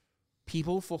like,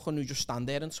 people fucking who just stand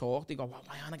there and talk, they go, well,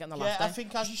 why aren't I getting the laughter? I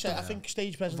think, as you said, I think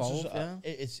stage presence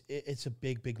it's a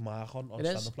big mark on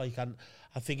stand-up. Like, and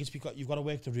I think it's because you've got to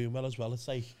work the room well as well. It's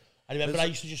like, I remember I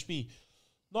used to just be,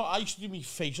 I used to do my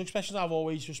facial expressions. I've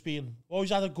always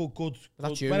had a good.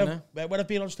 That's you, when I've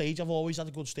been on stage, I've always had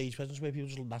a good stage presence where people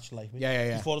just naturally like me.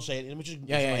 Yeah. Before they say it, which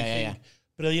is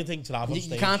brilliant thing to have on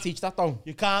stage. You can't teach that though.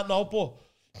 You can't, no. But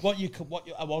what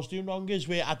I was doing wrong is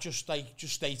where I just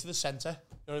stay to the centre.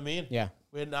 You know what I mean? Yeah.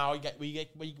 Where now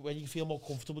when you feel more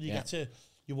comfortable,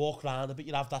 you walk around a bit.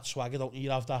 You have that swagger, don't you?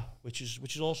 You have that, which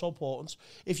is also important.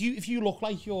 If you look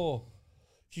like if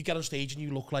you get on stage and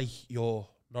you look like you're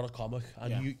not a comic,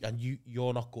 and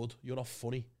you're not good, you're not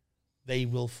funny, they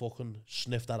will fucking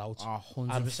sniff that out.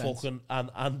 100%.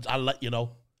 And I'll let you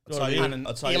know. I'll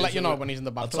let you know when he's in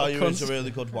the back. I'll tell you it's a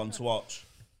really good one to watch.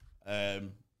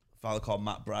 Fella called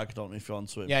Matt Bragg, don't know if you're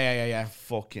onto him. Yeah.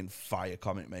 Fucking fire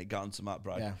comic, mate. Get onto Matt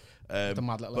Bragg. Yeah. The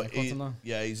mad little haircut.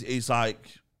 He's like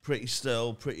pretty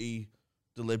still, pretty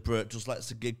deliberate, just lets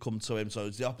the gig come to him. So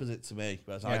it's the opposite to me.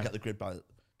 Whereas I get the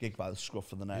gig by the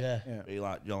scruff of the neck. Yeah.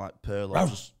 You're like Pearl.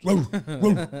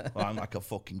 I'm like a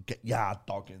fucking yard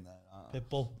dog in there.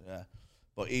 Pitbull. Yeah.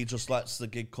 But he just lets the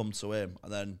gig come to him.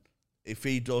 And then if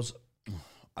he does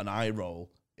an eye roll,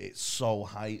 it's so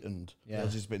heightened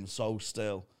because he's been so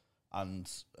still. And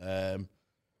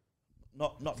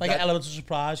not it's like an element of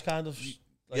surprise, kind of. He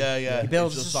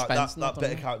builds just suspense. Like that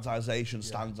bit of characterization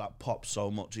stands that pops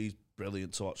so much. He's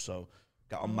brilliant to watch. So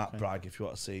get on Matt Bragg if you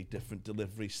want to see different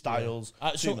delivery styles.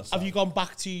 So have you gone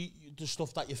back to the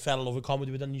stuff that you fell in love with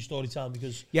comedy with and your storytelling?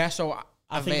 Because so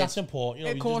I think that's important.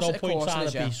 There's no point trying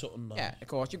to be something. Yeah, of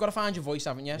course. You've got to find your voice,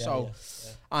 haven't you?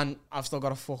 And I've still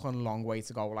got a fucking long way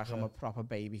to go. Like, I'm a proper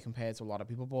baby compared to a lot of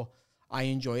people, but I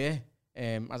enjoy it.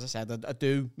 As I said, I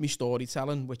do my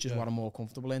storytelling, which is what I'm more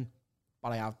comfortable in.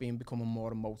 But I have been becoming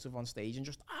more emotive on stage and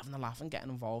just having a laugh and getting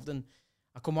involved. And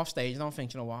I come off stage and I'm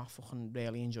thinking, you know what, I fucking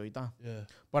really enjoyed that. Yeah.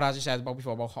 But as I said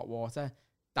before about hot water,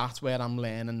 that's where I'm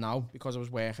learning now, because I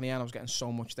was working here and I was getting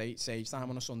so much stage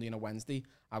time on a Sunday and a Wednesday.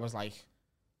 I was like,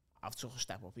 I've took a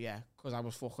step up here because I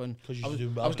was fucking.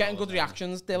 I was getting good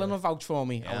reactions. Dylan would vouch for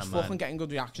me. I was fucking getting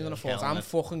good reactions, and I thought, I'm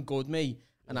fucking good, me.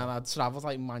 And then I'd travel to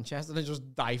like Manchester and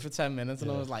just die for 10 minutes,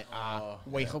 and I was like,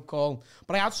 wake up call.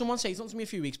 But I had someone say something to me a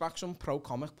few weeks back. Some pro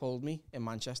comic pulled me in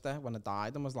Manchester when I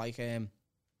died and was like, you've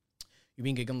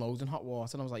been gigging loads in hot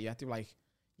water. And I was like, yeah. They were like,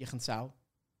 you can tell.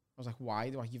 I was like, why?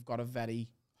 They were like, you've got a very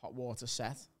hot water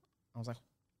set. I was like,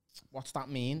 what's that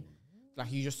mean? Like,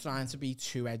 you're just trying to be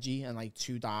too edgy and like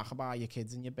too dark about your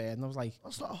kids and your bed. And I was like,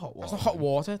 that's not hot water. That's not hot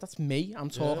water. That's me. I'm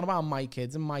talking about my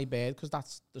kids and my bed because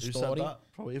that's the story. Who said that?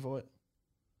 Pro Evo.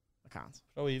 I can't.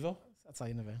 Pro Evo. That's how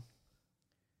you know.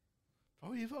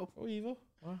 Pro Evo. Pro Evo.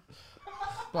 What?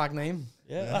 Black name.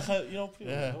 Yeah. Like a, you know.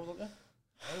 Yeah.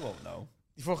 I won't know.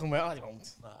 You fucking will. I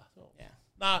won't.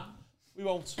 Nah. We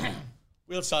won't.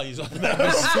 We'll tell you something. Sign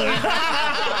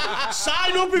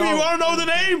up if you want to know the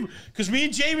name. Because me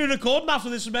and Jamie are recording after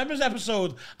this members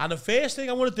episode. And the first thing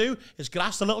I want to do is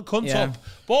grass the little cunt up.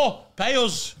 But pay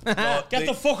us. Get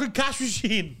the fucking cash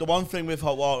machine. The one thing with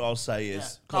hot water I'll say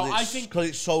is, because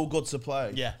it's so good to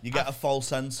play, you get a false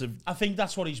sense of... I think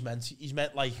that's what he's meant. He's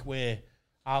meant like where,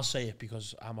 I'll say it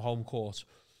because I'm a home court.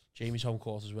 Jamie's home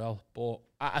court as well. But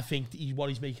I think what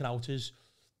he's making out is,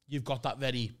 you've got that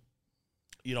very...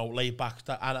 laid back,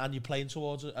 and you're playing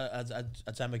towards a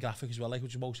demographic as well, like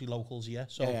which is mostly locals here.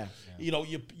 So,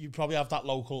 you probably have that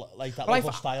local,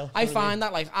 local style. I find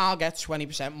that I'll get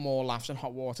 20% more laughs in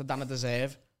hot water than I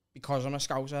deserve because I'm a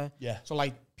Scouser. Yeah. So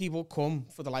people come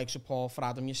for the support for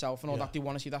Adam, yourself, and all that. They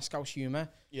want to see that Scouse humour.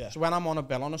 Yeah. So when I'm on a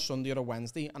bill on a Sunday or a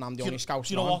Wednesday, and I'm the only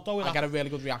Scouse, I get a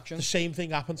really good reaction. The same thing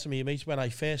happened to me, mate, when I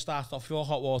first started off. Your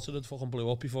hot water had fucking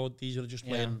blew up before these were just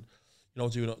playing,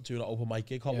 doing an open mic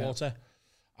gig, hot water.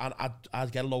 And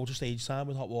I'd get a load of stage time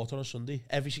with hot water on a Sunday.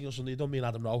 Every single Sunday, don't me and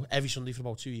Adam know. Every Sunday for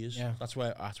about 2 years. Yeah. That's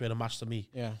where the master me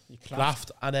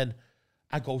craft. And then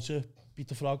I'd go to Beat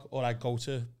the Frog, or I'd go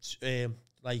to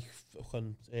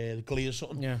Glee or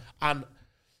something. Yeah. And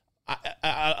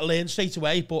I learned straight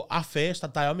away, but at first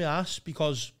I'd die on my ass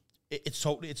because it's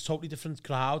totally different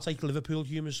crowds. Like Liverpool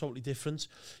humour is totally different.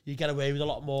 You get away with a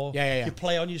lot more. Yeah. You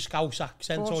play on your Scouse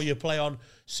accent, or you play on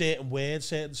certain words,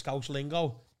 certain Scouse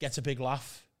lingo, gets a big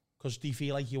laugh. Because they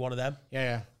feel like you're one of them.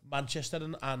 Yeah. Manchester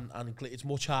and it's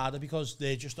much harder because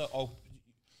they're just,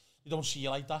 you don't see you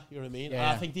like that, you know what I mean? And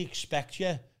I think they expect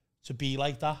you to be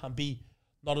like that and be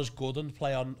not as good and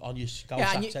play on your Scouse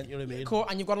accent, you know what I mean? Cool,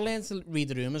 and you've got to learn to read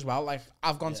the room as well.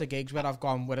 I've gone to gigs where I've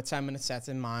gone with a 10-minute set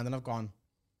in mind and I've gone,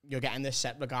 you're getting this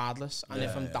set regardless. And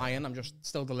if I'm dying, I'm just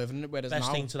still delivering it. Whereas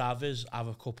best thing to have is have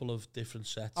a couple of different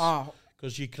sets.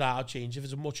 Because your crowd changes.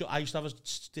 If it's I used to have a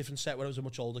different set when it was a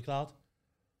much older crowd.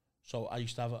 So I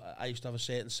used to have a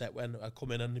certain set when I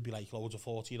come in and there'd be loads of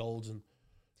 40-year-olds, and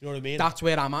you know what I mean. That's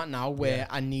where I'm at now, where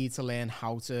I need to learn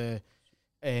how to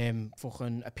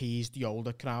fucking appease the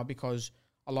older crowd, because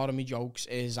a lot of my jokes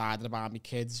is either about my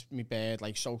kids, my bird,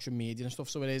 social media and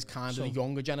stuff. So it is kind of the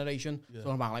younger generation.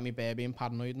 Talking about my bear being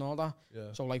paranoid and all that.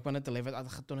 Yeah. So when I delivered, I'd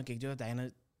done a gig the other day,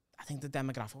 and I think the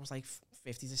demographic was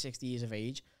 50 to 60 years of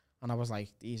age, and I was like,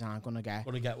 these aren't gonna get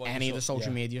any of the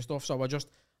social media stuff. So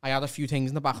I had a few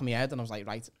things in the back of my head, and I was like,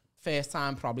 right, first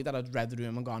time probably that I'd read the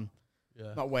room and gone,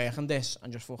 not working this,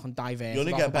 and just fucking diverse. You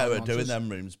only get better at doing them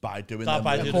rooms by doing them.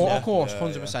 Of course,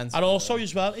 100%. And also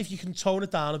as well, if you can tone it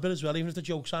down a bit as well, even if the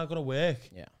jokes aren't going to work,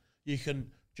 you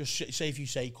can just say, if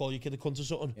you call your kid a cunt or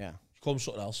something, come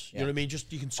something else. You know what I mean?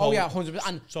 Just you can tone, 100%.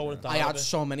 And tone it down. I had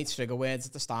so many trigger words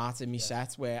at the start in my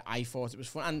set where I thought it was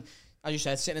fun. And as you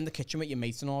said, sitting in the kitchen with your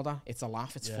mates and all that, it's a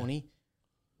laugh, it's funny.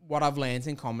 What I've learned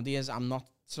in comedy is I'm not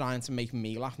trying to make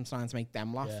me laugh, I'm trying to make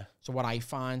them laugh. Yeah. So what I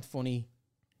find funny,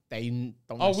 they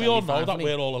don't we all know that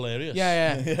we're all hilarious.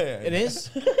 Yeah. It is.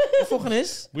 It fucking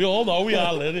is. We all know we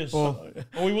are hilarious. Or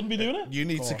we wouldn't be doing it. You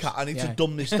need I need to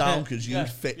dumb this down because you'd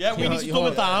fit. Yeah, we need to dumb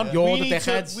it down. You're the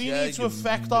dickheads. We need to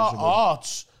affect our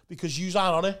arts because you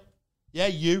aren't on it. Yeah,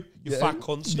 you fat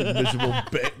cunts. You miserable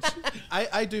bitch.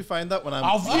 I do find that when I'm...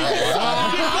 You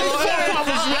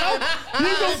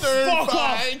can fuck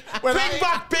off. Bring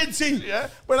back Binty. Yeah.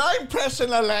 When I'm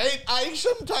pressing a light, I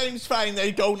sometimes find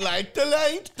they don't like the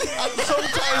light. And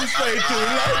sometimes they do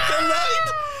like the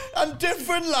light. And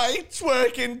different lights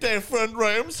work in different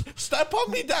rooms. Step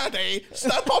on me, daddy.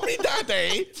 Step on me,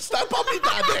 daddy. Step on me,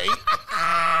 daddy.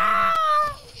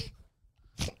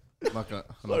 I'm not gonna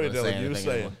say anything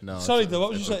anymore. No, sorry, Dylan, what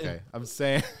was you saying? Okay. I'm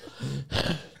saying...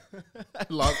 I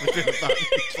lost my train of thought.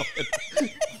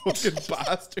 Fucking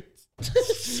bastards.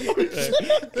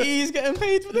 He's getting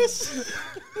paid for this.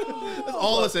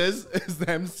 All this is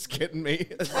them skitting me.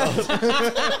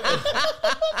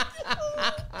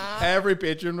 Every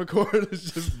Patreon record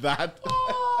is just that.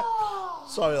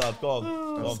 Sorry, lad. Go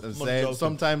on. I'm saying,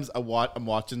 sometimes I'm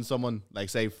watching someone, like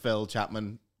say Phil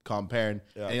Chapman comparing,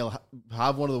 and he'll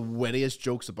have one of the wittiest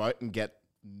jokes about and get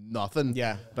nothing.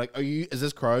 Yeah. Like, is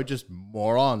this crowd just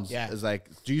morons? Yeah. It's like,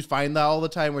 do you find that all the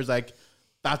time where it's like,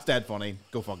 that's dead funny,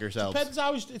 go fuck yourselves? Depends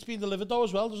how it's been delivered though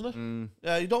as well, doesn't it?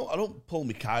 Yeah, I don't pull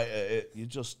me kite at it. You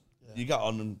just you get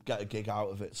on and get a gig out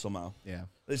of it somehow. Yeah.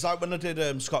 It's like when I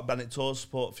did Scott Bennett tour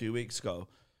support a few weeks ago.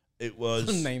 It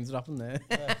was names dropping there.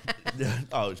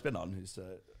 Oh, it's been on. He's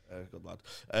a good lad.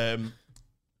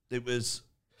 It was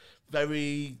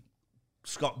very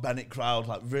Scott Bennett crowd,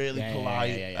 like really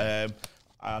polite. Yeah.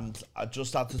 And I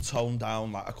just had to tone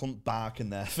down, like I couldn't bark in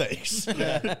their face. Do you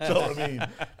know what I mean?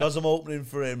 Because I'm opening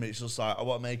for him, it's just like I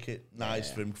want to make it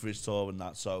nice for him for his tour and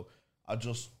that. So I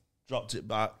just dropped it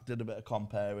back, did a bit of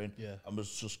comparing, Yeah. and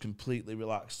was just completely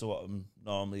relaxed to what I'm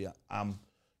normally am.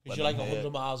 Because you're like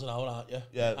 100 miles an hour, aren't you?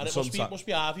 Yeah, and it must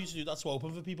be hard for you to do that to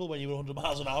open for people when you're 100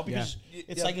 miles an hour because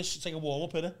it's like a warm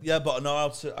up, innit? Yeah, but I know how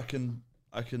to. I can.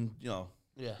 Yeah.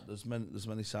 There's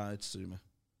many sides to me.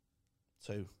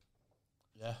 Too.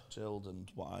 Yeah. Chilled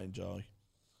and what I enjoy.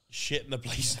 Shit in the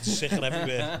place and sick and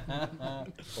everywhere.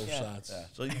 Both sides. Yeah.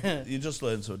 So you just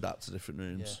learn to adapt to different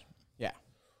rooms. Yeah.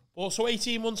 Well, so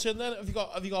 18 months in then, have you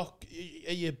got,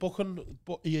 are you booking,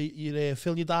 you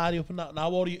filling your diary up and that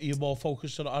now, or are you more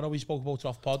focused on, I know we spoke about it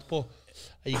off pod, but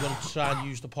are you going to try and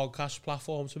use the podcast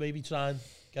platform to maybe try and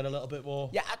get a little bit more?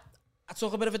 Yeah, I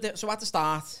took a bit of a so at the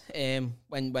start,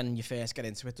 when you first get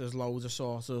into it, there's loads of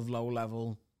sort of low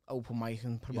level open mic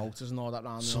and promoters and all that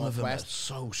around Some the of them are Northwest.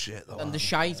 so shit though. And the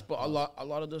shite, but a lot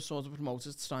of the sort of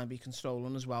promoters to try and be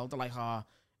controlling as well. They're like,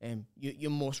 you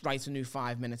must write a new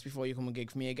 5 minutes before you come and gig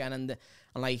for me again. And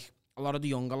like a lot of the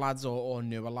younger lads or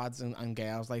newer lads and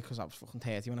girls, like, because I was fucking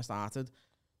 30 when I started,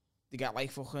 they get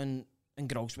like fucking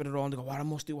engrossed with it all and they go, I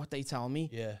must do what they tell me.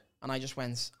 Yeah. And I just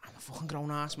went, I'm a fucking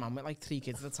grown ass man with like 3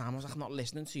 kids at the time. I was like, I'm not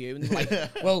listening to you. And they're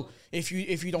like, well, if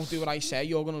you don't do what I say,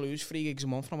 you're going to lose 3 gigs a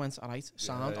month. And I went, all right,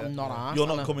 sound, I'm not arsed. You're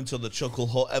not coming to the Chuckle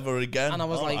Hut ever again. And I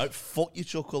was all like, right, fuck your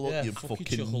Chuckle Hut, you fuck your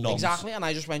fucking Chuckle Hut. nonce. exactly. And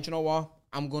I just went, you know what?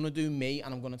 I'm going to do me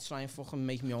and I'm going to try and fucking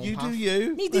make my own You path. do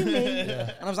you. Me do me.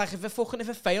 And I was like, if it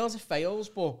fails, it fails.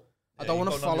 But I don't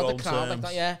want to follow the crowd like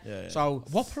that, Yeah. So,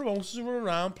 What promoters are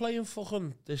around playing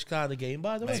fucking this kind of game,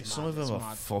 by the way? Mate, some of them are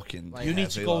mad. fucking. Like, You need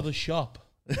to heavy, go lad. to the shop,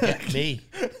 get me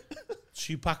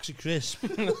 2 packs of crisp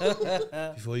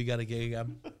before you get a gig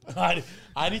again.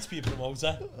 I need to be a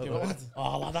promoter.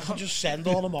 Oh, lad, I can just send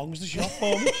all the mongs to the shop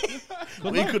for me.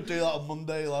 We could do that on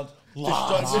Monday, lad.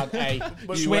 lad, hey,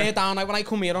 swear down, like when I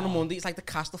come here on a Monday, it's like the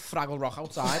cast of Fraggle Rock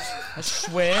outside. I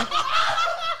swear.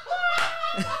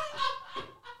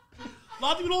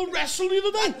 Lad, you were all wrestling the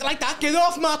other day. Like that, get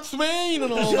off my train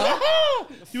and all that.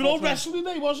 You were all wrestling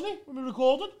today, wasn't he? When we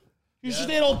recorded. You was just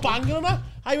there all banging on that.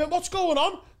 I went, what's going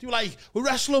on? They were like, we're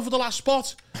wrestling for the last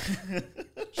spot.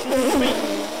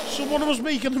 Someone was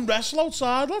making them wrestle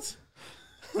outside, lad.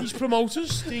 These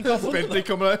promoters, Dean Coughlin. Bentley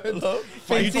coming out.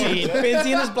 Binty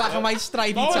in his black and white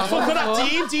stripy No, it's top. fucking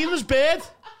that Dean in his beard.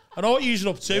 I know what you're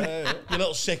up to, you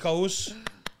little sickos.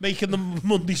 Making them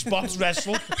Monday spots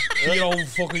wrestle for your own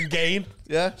fucking game.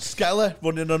 Yeah, Skeller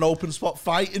running an open spot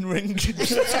fighting ring.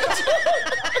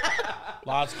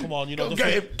 Lads, come on, you know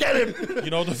Get him!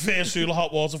 You know the Fairsula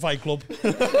Hot Water Fight Club.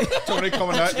 Tony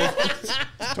coming out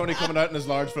in his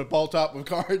large football top with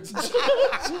cards.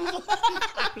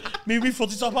 Me with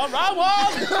footy top on, round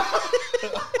one.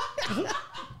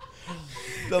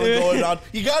 They're going on.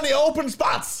 You got any open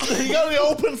spots? You got any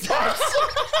open spots?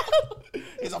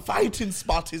 It's a fighting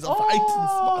spot. It's a fighting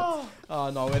spot. Oh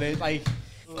no, it is like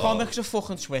comics are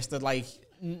fucking twisted. Like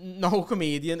no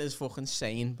comedian is fucking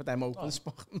sane, but them open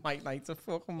spot mic nights are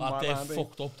fucking Lad, mad. they're aren't they?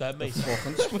 fucked up, then, mate.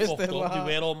 Fucking Fucked twisted. up. They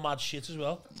wear all mad shit as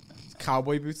well.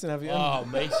 Cowboy boots and everything. Oh,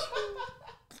 mate.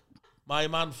 My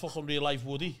man, fucking real life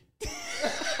Woody.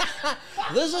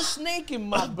 There's a snake in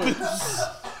my boots.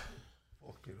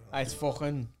 It's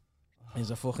fucking.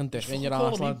 There's a fucking dick in your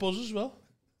arse, Calling me lad. Buzz as well.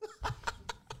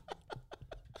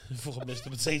 Fucking Mr.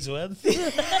 Potato Head.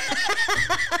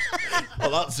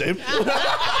 Well, that's him.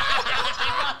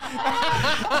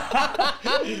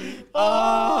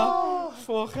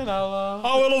 Fucking hell.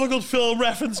 Oh, I love a good film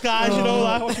reference, guys. You know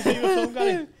that. What's your favourite film,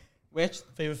 Gary? Which?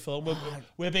 Favourite film?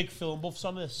 We're big film buffs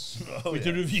on this. We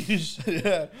do reviews.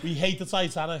 Yeah. We hate the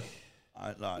Titanic.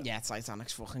 Yeah,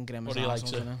 Titanic's fucking grim What as do you like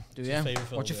arseholes, to- innit? Do what's you? your favourite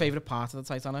film, What's your yeah? favourite part of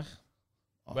the Titanic?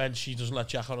 When she doesn't let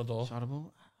Jack on the door. It's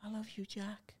horrible. I love you,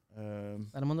 Jack. Um,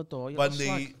 Let him on the door. You when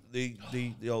little slag.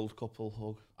 the old couple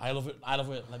hug. I love it. I love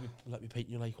it. Let me paint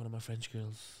you like one of my French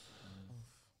girls.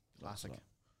 Classic. I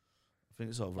think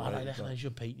it's Lad, I overrated. reckon I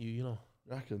should paint you, you know.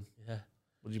 You reckon? Yeah.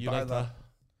 Would you, You buy like that?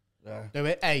 Yeah. Do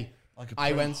it. Hey, Like a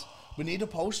I print. went. We need a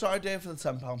poster idea for the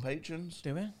 £10 patrons.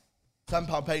 Do it.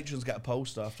 £10 patrons get a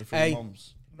poster after 3 Hey.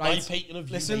 months. My Right. painting of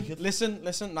you Listen, naked.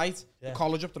 listen, right? Yeah. The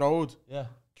college up the road, Yeah.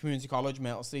 community college,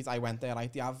 Myrtle Street. I went there,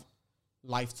 right? They have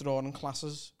life drawing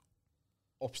classes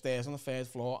upstairs on the 3rd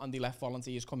floor, and they let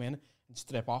volunteers come in and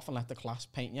strip off and let the class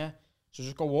paint you. So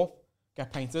just go up,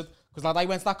 get painted. Because lad, I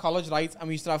went to that college, right? And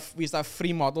we used to have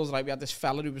 3 models, right? We had this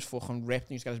fella who was fucking ripped, and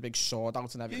he used to get his big sword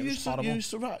out and You everything. It was used, to,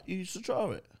 horrible. you used to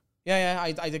draw it. Yeah,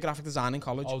 I did graphic design in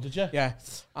college. Oh, did you? Yeah.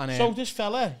 And So this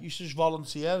fella used to just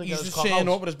volunteer and he get used his to cock turn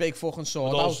out up with his big fucking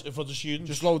sword out. for the students.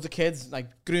 Just loads of kids, like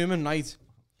grooming, right?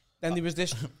 Then there was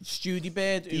this Studi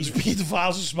bird. These paedophiles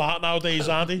are smart nowadays,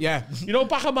 aren't they? Yeah. You know,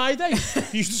 back in my day,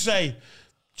 he used to say,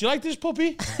 do you like this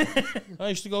puppy? I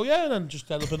used to go, yeah, and then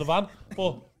just end up in the van.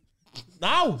 But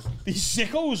now, these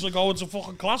sickos are going to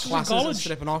fucking classes in and college,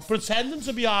 stripping off. pretending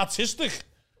to be artistic.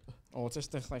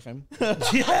 Autistic like him.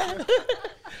 Yeah.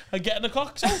 And getting the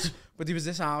cocks out. But there was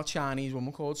this old Chinese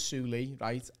woman called Sue Lee,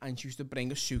 right? And she used to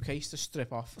bring a suitcase to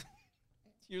strip off.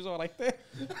 She was all like that.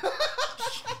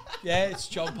 Yeah, it's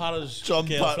John Parra's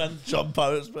girlfriend. John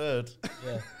Parra's bird.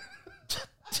 Yeah.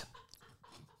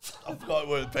 I forgot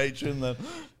we're at Patreon then.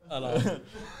 I know.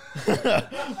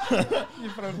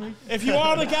 If you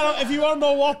want to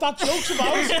know what that joke's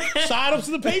about, sign up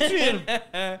to the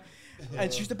Patreon.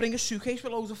 And she used to bring a suitcase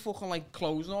with loads of fucking like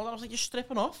clothes and all that. I was like, you're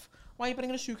stripping off? Why are you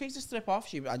bringing a suitcase to strip off?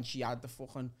 She had the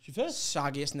fucking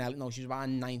saggiest Nelly. No, she was about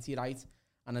 90, right?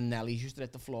 And then Nelly's used to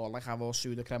hit the floor, like have all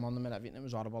Sudocrem on them and everything. It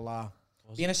was horrible.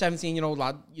 Being a 17-year-old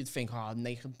lad, you'd think, oh,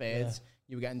 naked birds. Yeah.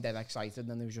 You were getting dead excited, and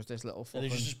then there was just this little fucking...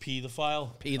 And it was just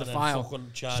paedophile.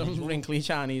 Some wrinkly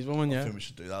Chinese woman, yeah. I think we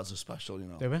should do that as a special, you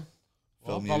know. Do we?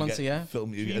 Film you volunteer.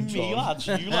 Film you getting me, lads.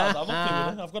 You, lad. I'm not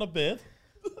doing it. I've got a beard.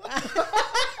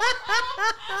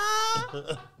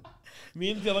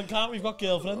 Me and Dylan can't. We've got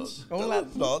girlfriends. Go on,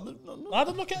 lad. No. Lad,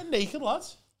 I'm not getting naked,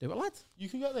 lads. Do it, lad. You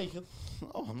can get naked.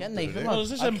 Oh, I'm Get not naked, doing lad. What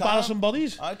is this? Embarrassing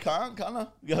bodies? I can't, can I?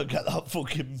 You gotta get that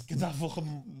fucking... Get that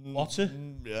fucking... What's it?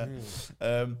 Yeah.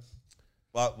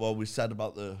 Well, we said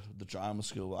about the drama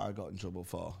school that I got in trouble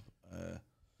for.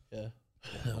 Yeah.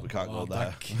 We can't go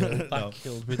there. That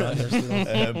killed me.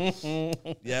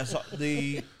 That Yeah, so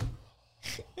the...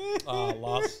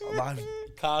 lad.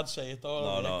 Can't say it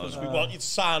though. No. Because we want you to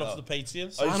sign up to the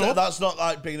Patreon. That's not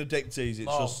like being a dick tease.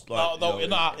 It's just like... No, you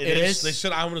know, it is.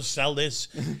 Listen, I'm going to sell this.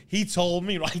 He told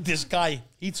me, right, this guy,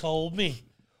 he told me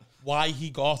why he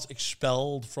got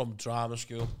expelled from drama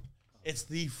school. It's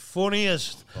the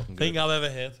funniest thing I've ever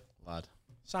heard. Lad.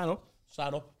 Sign up.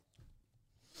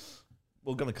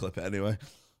 We're going to clip it anyway.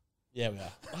 Yeah, we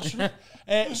are.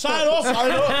 Sign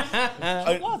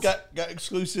up. Get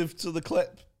exclusive to the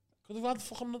clip. Could have had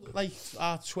fucking like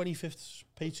our 25th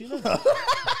Patreon.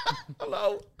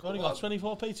 Hello. We've only got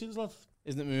 24 Patreons, lad.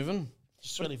 Isn't it moving?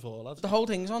 24, lads. The whole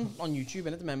thing's on YouTube,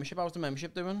 innit? The membership. How's the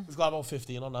membership doing? We've got about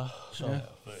 15 on now. So,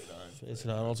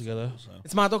 39 altogether. So.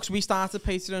 It's mad, because we started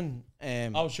Patreon. I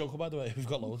was joking, by the way. We've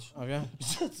got loads. Oh, yeah.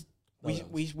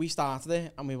 we started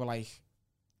it, and we were like,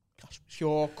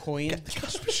 pure coin. Get the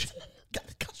cash machine. Get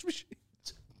the cash machine.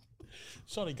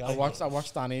 Sorry, guys. I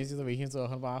watched Danny's the other weekend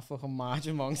talking about fucking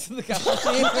margin monks to the cash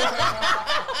machine.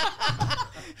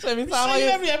 So every time I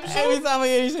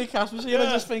hear you say cash machine, I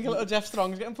just think a little Jeff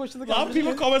Strong's getting pushed to the cash machine.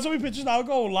 People comment on my pictures now,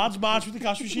 go, lads, march with the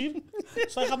cash machine.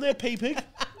 It's like I'm their pay pig.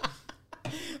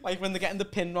 Like when they're getting the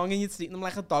pin wrong and you're treating them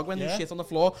like a dog when they shit on the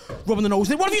floor, rubbing the nose.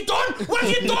 What have you done? What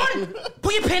have you done?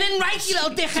 Put your pin in right, you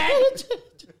little dickhead.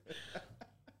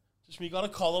 Just me got a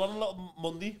collar on a little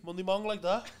Monday mong like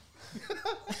that.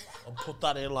 And put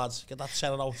that in, lads. Get that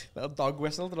 10 out. Little dog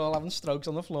whistle. They're all having strokes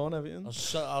on the floor and everything.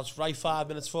 I'll write 5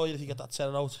 minutes for you if you get that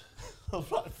 10 out. I'll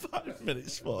write 5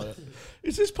 minutes for you.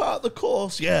 Is this part of the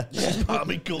course? Yeah, this is part of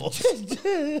my course.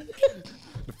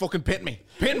 Fucking pin me.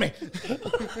 Pin me.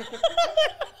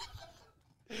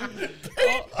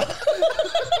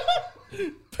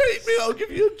 Pete me, I'll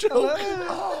give you a joke.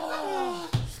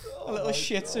 A little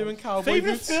shih tzu and cowboy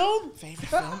Favourite boots. film? Favourite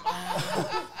film?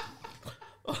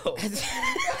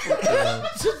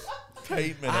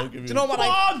 Pete me, I'll give you Do you know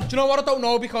what I don't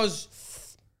know?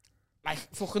 Because like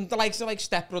fucking the likes of like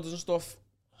Step Brothers and stuff.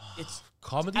 It's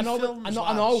comedy I know, films.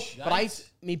 I know. But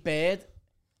me bird.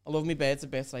 I love me bird a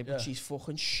bit, like, but she's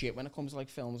fucking shit when it comes to like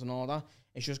films and all that.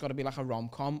 It's just got to be like a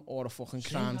rom-com or a fucking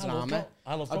crime drama.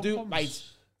 I love I do rom-coms. like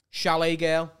Chalet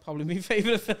Girl, probably my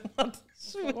favourite film. What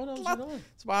else you know?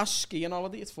 It's about skiing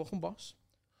holiday. It's fucking boss.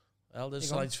 Well,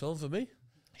 this is film for me.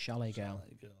 Chalet Girl.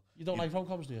 You don't like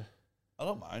rom-coms, do you? I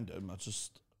don't mind him. I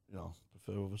just,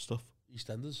 prefer other stuff.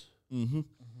 EastEnders.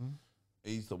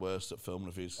 He's the worst at film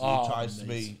reviews. Oh, He tries to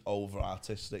be over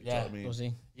artistic. Yeah, do you know what I mean? Does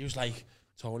he? He was like,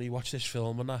 Tony, watch this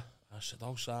film and that. I said,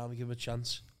 oh, Sam, give him a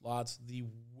chance. Lads, the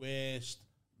worst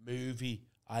movie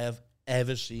I have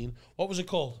ever seen. What was it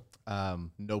called?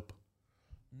 Nope.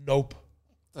 Nope.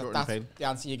 That's the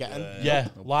answer you're getting. Yeah,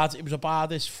 lads, it was about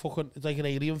this fucking, it's like an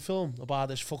alien film, about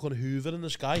this fucking Hoover in the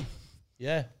sky.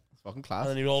 Yeah. It's fucking class.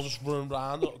 And then they were all just running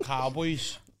around,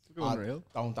 cowboys. Unreal.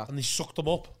 And they sucked them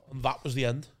up, and that was the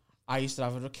end. I used to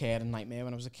have a recurring nightmare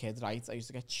when I was a kid, right? I used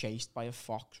to get chased by a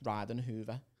fox riding a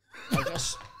Hoover. I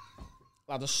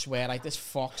just swear, like, this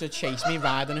fox had chased me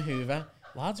riding a Hoover.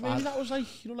 Lads, maybe that was like,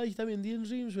 like them Indian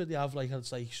dreams where they have, like,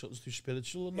 it's like something too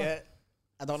spiritual and that.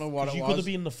 I don't know what it was. You could have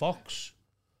been the fox,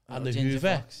 and the Ginger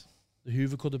Hoover. Fox. The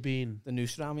Hoover could have been... The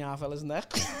noose around my arm, isn't there?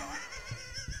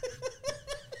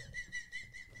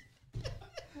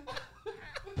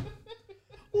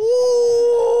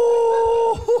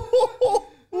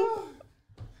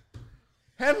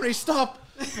 Henry, stop.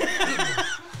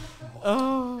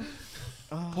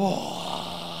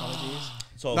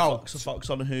 So No. Fox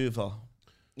on a Hoover.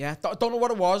 Yeah, don't know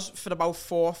what it was for about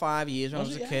 4 or 5 years when Was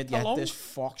I was it? a kid. How Yeah, long? this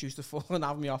fox used to fucking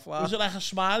have me off. Lad. Was it like a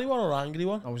smiley one or an angry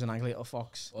one? I was an angry little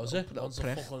fox. Was it? Little One's a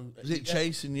prick. fucking- Was it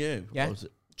chasing you? Yeah. Or was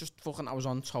it? Just fucking, I was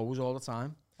on toes all the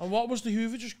time. And what was the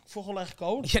Hoover just fucking let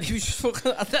go? Yeah, he was just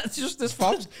fucking. That's just this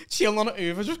fox chilling on an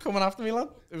Uber, just coming after me, lad.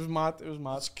 It was mad. It was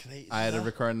mad. That's crazy. I had a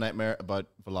recurring nightmare about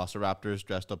velociraptors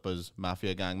dressed up as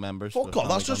mafia gang members. Fuck off,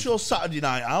 that's just your Saturday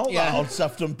night out, Yeah. that on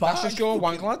Sefton Park. That's just your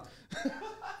wank, lad.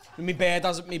 My bird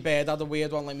had a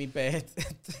weird one, like me bird.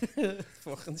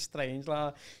 Fucking strange,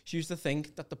 lad. She used to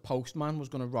think that the postman was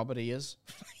going to rob her ears.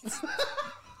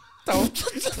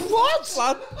 What?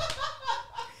 Lad?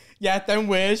 Yeah, them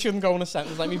words shouldn't go in a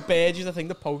sentence. Like, me bird used to think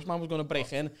the postman was going to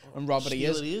break in and rob her Steal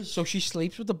ears. her ears. So she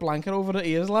sleeps with the blanket over her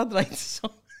ears, lad, right?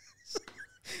 So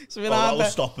Oh, that'll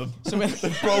stop him. So we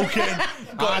Broke in,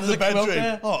 got in there's the a quilt bedroom.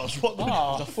 there. Oh, it's what the...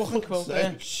 There's a fucking quilt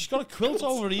there. She's got a quilt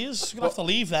over her ears. She's going to have to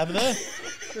leave them there.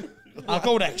 I'll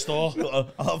go next door.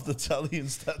 I'll have the telly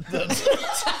instead then.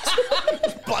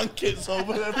 Blankets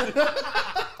over everything.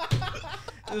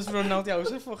 Just running out the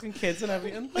house with fucking kids and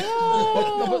everything.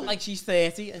 But like, she's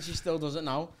 30 and she still does it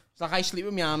now. It's like, I sleep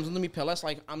with my arms under my pillow. It's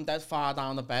like, I'm dead far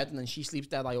down the bed and then she sleeps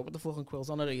dead high up with the fucking quilt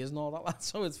on her ears and all that. Lad.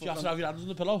 So it's Do you have to fucking... have your hands on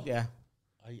the pillow? Yeah.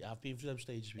 I've been through them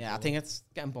stages before. Yeah, I think it's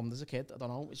getting bummed as a kid. I don't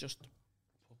know. It's just...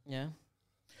 Yeah.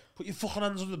 Put your fucking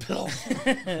hands on the pillow.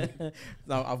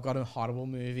 No, I've got a horrible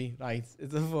movie, right?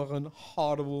 It's a fucking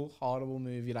horrible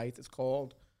movie, right? It's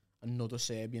called Another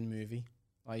Serbian Movie,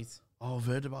 right? Oh, I've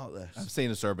heard about this. I've seen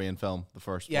a Serbian film, the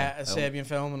first Yeah, one. a Serbian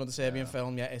film, another Serbian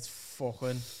film. Yeah, it's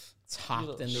fucking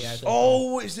tapped in the head.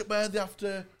 Oh, is it where they have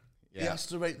to... He Yeah. has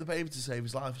to rape the baby to save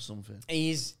his life or something?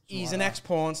 He's an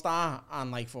ex-porn star,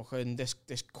 and like fucking this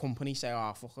company say,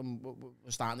 oh fucking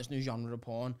we're starting this new genre of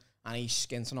porn, and he's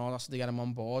skint and all that, so they get him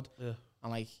on board. Yeah.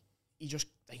 And like he just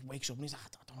like wakes up and he's like,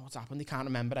 I don't know what's happened. He can't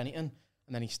remember anything,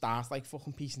 and then he starts like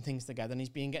fucking piecing things together, and he's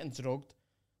getting drugged,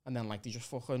 and then like they just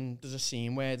fucking there's a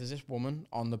scene where there's this woman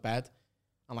on the bed,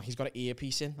 and like he's got an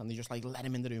earpiece in, and they just like let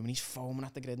him in the room, and he's foaming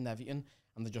at the grid and everything.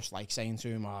 And they're just like saying to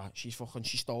him, she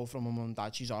stole from her mum and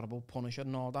dad, she's horrible, punish her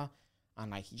and all that. And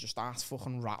like he just starts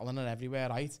fucking rattling her everywhere,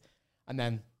 right? And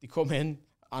then they come in,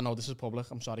 I know this is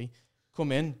public, I'm sorry,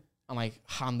 come in and like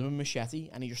hand him a machete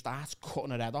and he just starts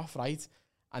cutting her head off, right?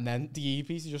 And then the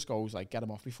earpiece, he just goes like, get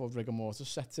him off before rigor mortis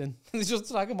sets in. And they just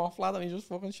drag him off, lad, and he's just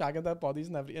fucking shagging their bodies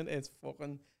and everything. It's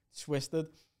fucking twisted.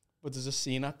 But there's a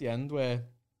scene at the end where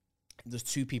there's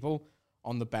 2 people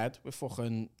on the bed with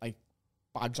fucking like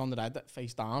bags on the head that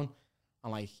face down,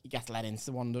 and like he gets let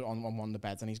into on one of the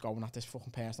beds, and he's going at this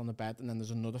fucking person on the bed, and then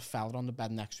there's another fella on the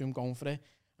bed next to him going for it,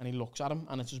 and he looks at him,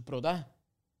 and it's his brother,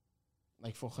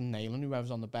 like fucking nailing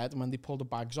whoever's on the bed. And when they pull the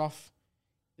bags off,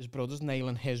 his brother's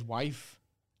nailing his wife,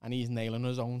 and he's nailing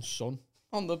his own son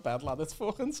on the bed, lad. It's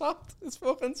fucking sapped. It's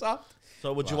fucking sapped.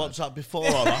 So would you watch that before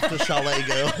or after Chalet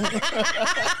Girl?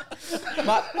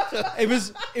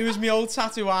 It was my old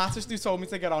tattoo artist who told me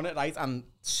to get on it, right? And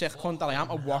sick cunt that I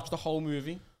am, I watched the whole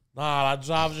movie. Nah, I'd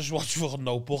rather just watch fucking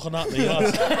Notebook and that. Me,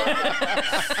 lads.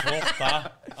 Fuck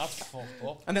that. That's fucked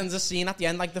up. And then there's a scene at the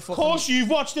end, like the Of fucking... course you've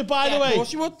watched it, by the Of way.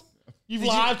 course you would. You've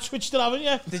Did you- live twitched it, haven't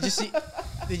you? Did you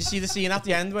see the scene at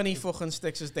the end when he fucking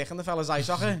sticks his dick in the fella's eye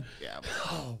socket? Yeah.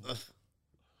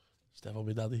 Step on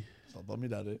me, daddy. Stop on me,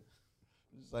 daddy.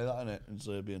 Say that in it in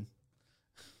Serbian.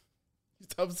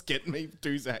 Stop skitting me for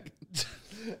 2 seconds.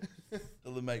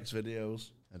 Dylan makes videos,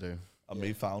 I do. and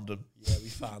me found him. Yeah, we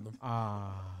found them.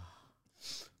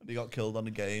 And he got killed on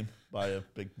a game by a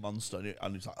big monster,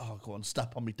 and he's like, "Oh, go on,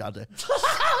 step on me, daddy."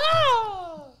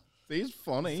 He's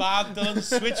funny. Found Dylan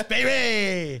Switch,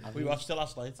 baby. We watched it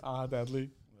last night.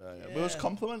 Deadly. Yeah. We was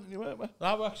complimenting you, weren't we?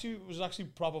 That was actually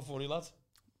proper funny, lad.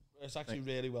 It's actually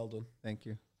really well done. Thank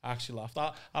you. I actually laughed.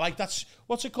 I like that's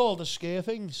what's it called? The scare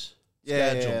things. Yeah,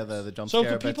 Scare yeah, jumps. the jump So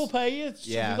scare can people bits. pay you?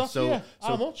 Yeah, do that so- for you?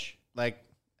 How so- much? Like,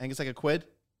 I think it's like £1.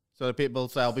 So the people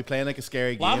say, I'll be playing like a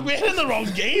scary game. Lad, we're in the wrong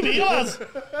game here, lads.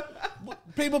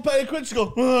 People pay a quid to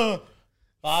go.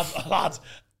 lad.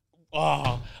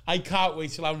 Oh, I can't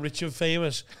wait till I'm rich and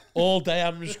famous. All day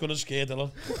I'm just gonna scare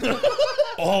Dylan.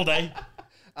 All day.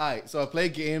 Alright, so I play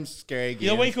games, scary games.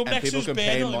 You'll wake up and next to people his can bed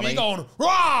pay and money be going,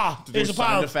 rah! to do Here's a sound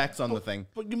pound. effects on the thing.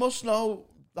 But you must know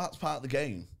that's part of the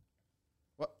game.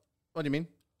 What do you mean?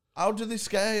 How do they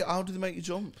scare you? How do they make you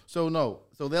jump? So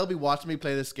they'll be watching me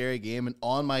play this scary game, and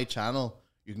on my channel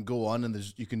you can go on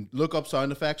and you can look up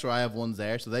sound effects, or I have ones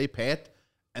there. So they pay it,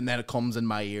 and then it comes in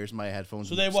my ears, my headphones.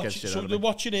 So and they're scares watching. shit So out of they're me.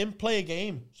 watching him play a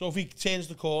game. So if he turns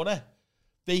the corner,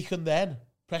 they can then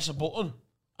press a button,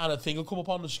 and a thing will come up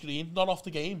on the screen, not off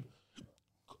the game,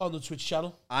 on the Twitch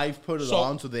channel. I've put it So-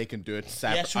 on so they can do it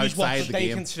Yeah, so he's outside watched the They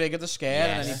game. can trigger the scare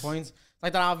at any Yes. point.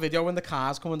 Like that video when the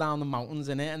car's coming down the mountains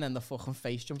in it, and then the fucking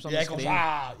face jumps on Yeah, the it goes, screen.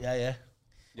 yeah.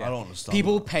 I don't understand.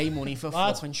 People pay money for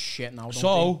Lad. fucking shit now. Don't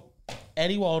So,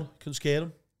 anyone can scare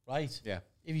him, right? Yeah.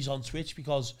 If he's on Twitch,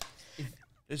 because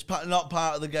It's not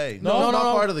part of the game. No, not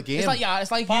part of the game. It's like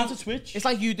it's like part you, of Twitch. It's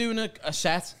like you doing a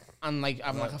set and like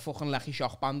having like a fucking Lecky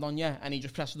Shock band on you, and he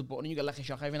just presses the button and you get Lecky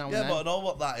Shock every now and Yeah, then. but I know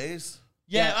what that is.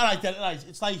 Yeah, all right.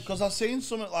 It's like Because I've seen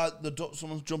something like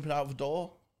someone's jumping out of a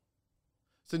door.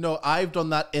 So no, I've done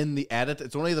that in the edit.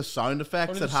 It's only the sound effects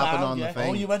Only that the happen sound, on yeah. the thing.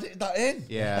 Oh, you edited that in?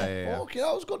 Yeah. Okay,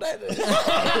 that was good edit.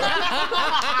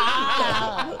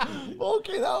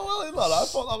 Okay, that well, man. I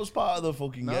thought that was part of the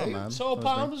fucking No, game. man. so a That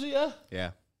was pound, is it? Yeah.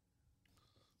 Yeah.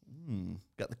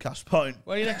 Get the cash point.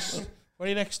 Where are you next? Where are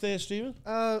you next streaming?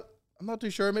 I'm not too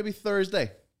sure. Maybe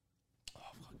Thursday.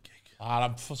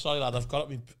 I'm sorry, lad. I've got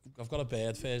a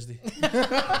bird Thursday.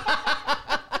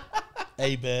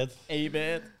 A bird. A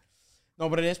bit. No,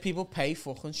 but it is people pay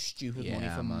fucking stupid money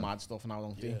Yeah, for man. mad stuff now,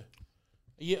 don't they?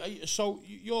 So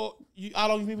you how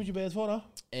long have you been with your bird for now?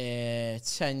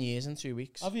 10 years and 2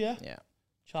 weeks. Have you? Yeah.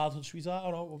 Childhood sweetheart?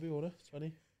 Oh no, what have you ordered?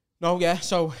 20. No, yeah.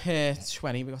 So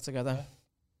 20 we got together.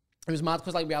 It was mad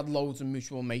because like we had loads of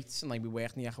mutual mates and like we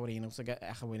worked in the Echo Arena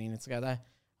together.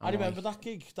 I remember that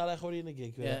gig, that Echo Arena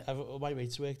gig. Yeah. My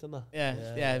mates worked on that.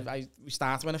 Yeah. We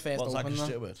started when it first What's that opened.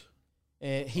 constituted?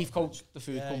 Heathcote, the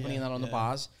food company, and that on the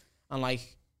bars. And like,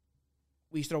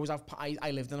 we used to always have.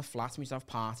 I lived in a flat. We used to have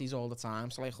parties all the time.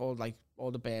 So like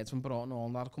all the birds from Broughton and all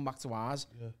that come back to ours.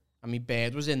 Yeah. And my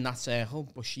bird was in that circle,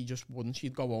 but she just wouldn't.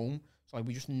 She'd go home. So like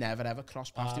we just never ever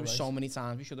crossed paths. There was so many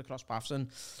times we should have crossed paths. And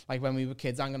like when we were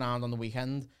kids hanging around on the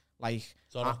weekend, like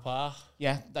Dornoch Park.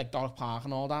 yeah, like Dornoch Park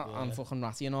and all that, and fucking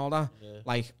Ratty and all that. Yeah.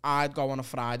 Like, I'd go on a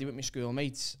Friday with my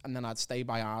schoolmates, and then I'd stay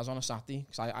by ours on a Saturday,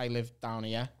 because I lived down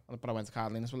here, but I went to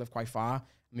Carolina, so I lived quite far.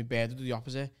 And my bird would do the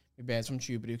opposite. My bird's from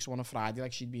Tuebrook, so on a Friday,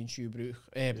 like, she'd be in Tuebrook,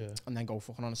 and then go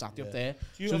fucking on a Saturday up there.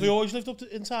 Have you always lived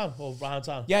in town or round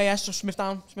town? Yeah, so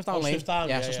Smithdown Lane. Smithdown,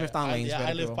 Yeah, so Smithdown Lane's Yeah, I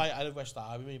very live cool. by West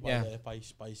Derby, by Yeah. by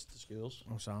the schools.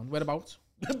 Oh, sound. Whereabouts?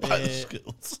 By the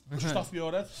skills. Just off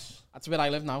your head. That's where I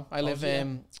live now. I live, yeah.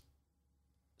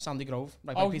 Sandy Grove,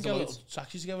 right by Oh, you Peter get a Lloyd's. little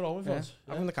taxis to get home with Yeah. us.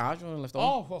 I'm in the car, do you want to lift home?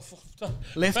 Oh, well, fuck.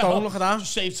 Lift home, look at that.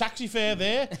 Just save taxi fare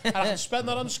there, and I can spend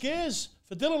that on skiers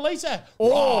for dinner later.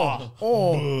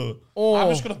 Oh, I'm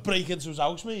just going to break into his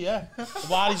house, mate, yeah.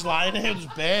 While he's lying there in his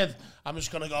bed, I'm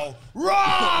just going to go,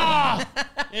 raw!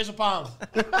 Here's a pound.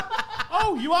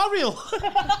 Oh, you are real.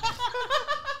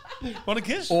 Want a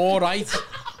kiss? all right.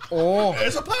 Oh,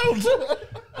 It's a pound.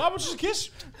 How much is a kiss?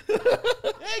 Hey,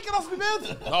 get off me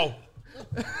bed. No.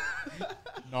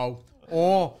 no.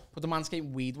 Oh, put the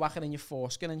manscaped weed whacker in your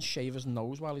foreskin and shave his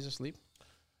nose while he's asleep.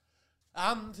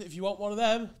 And if you want one of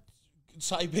them,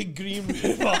 type in green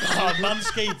room on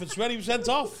Manscaped for 20%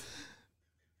 off.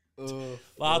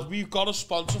 Lad, we've got a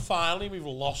sponsor finally. We've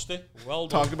lost it. Well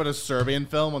done. Talking about a Serbian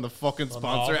film on the fucking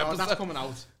sponsor no. Oh, episode. that's coming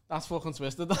out. That's fucking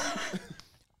twisted.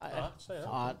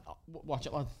 Watch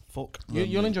it, lad. Fuck.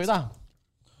 You'll enjoy that.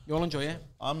 You'll enjoy it.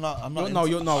 I'm not. No, into-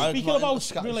 you're not. I'm Speaking not into about scatty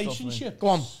stuff, mate. relationships, Go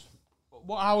on.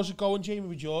 how is it going, Jamie,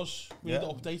 with yours? We need Yeah.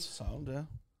 an update. Sound, yeah.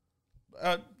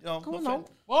 You know, Go on, nothing. no.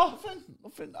 What?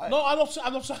 Nothing. No, I'm not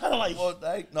saying like. What,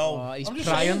 hey, no. Oh, he's I'm just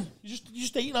crying. saying. You're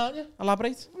just dating, aren't you?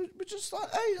 Elaborate. We're just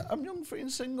like, hey, I'm young, free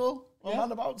and single. I'm a Yeah.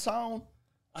 man about town.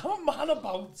 I'm a man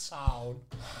about town.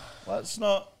 Let's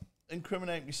not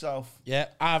incriminate myself. Yeah,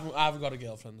 I haven't got a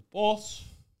girlfriend, but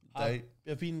Date.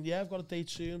 I've got a date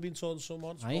soon. I've been talking to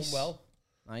someone. It's Nice. going well.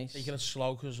 Nice. Taking it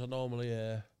slow because I normally,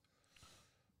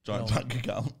 Joint No. bank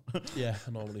account. I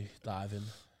normally dive in.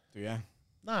 Do ya?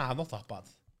 Nah, I'm not that bad.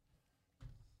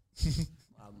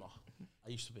 I'm not. I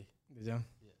used to be. Did ya?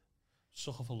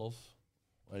 Sucker for love.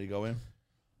 Where you going?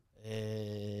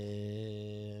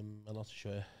 I'm not too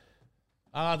sure.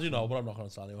 I do know, but I'm not going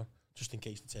to tell anyone. Just in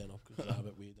case they turn up, because they're a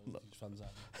bit weird. These fans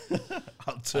are.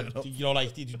 I'll turn up. You know,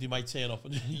 like, they might turn up,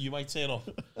 and you might turn up.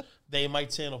 They might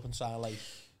turn up and sound like,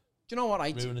 Do you know what,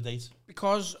 right? ruin a date.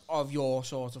 Because of your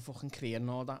sort of fucking career and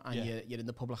all that, and Yeah. you're in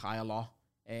the public eye a lot,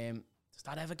 does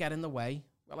that ever get in the way?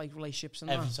 With, like, relationships and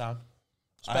Every that? time.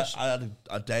 I had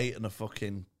a date and a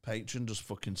fucking patron just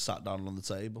fucking sat down on the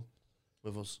table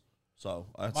with us. So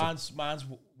I had to, Mine's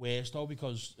worse, though,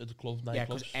 because at the club, Yeah,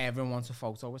 because nightclubs. everyone wants a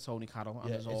photo with Tony Carroll, and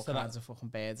Yeah, there's all it's the kinds of fucking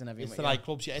birds and everything. It's the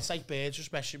nightclubs, yeah. It's like birds,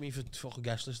 especially me for fucking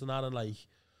guest list and that, and like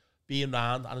being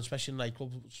round, and especially in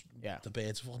nightclubs, Yeah. the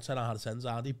birds are fucking 10 out of 10s,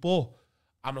 aren't they? But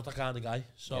I'm not that kind of guy,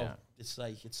 so Yeah. it's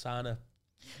like, it's kind of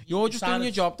You're just doing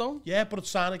your job, though. Yeah, but it's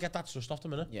starting to get that trust off the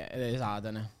minute. Yeah, it is hard,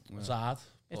 isn't it? It's hard.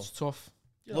 It's tough.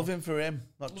 Love him for him,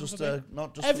 not just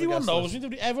not just. Everyone for the knows guest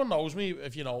me. Everyone knows me.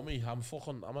 If you know me, I'm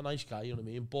a nice guy. You know what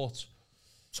I mean? But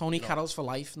Tony Carroll's for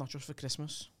life, not just for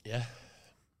Christmas. yeah,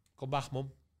 come back, mum.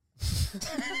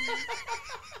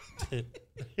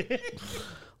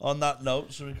 On that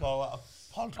note, should we call that a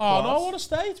podcast? Oh no, I want to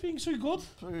stay. It's been so good.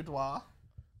 Boudoir.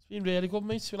 It's been really good,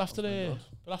 mate. We'll have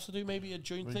to do maybe a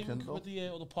joint thing Rekindle. with the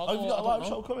other pod. Oh, have you got a I don't live know.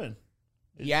 show coming?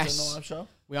 Yes. Doing a live show?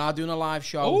 We are doing a live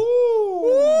show.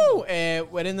 Ooh.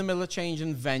 We're in the middle of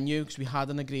changing venue because we had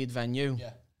an agreed venue.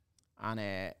 Yeah.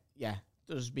 And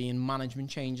there's been management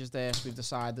changes there, so we've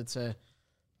decided to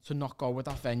not go with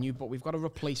that venue, but we've got a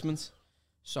replacement.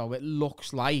 So it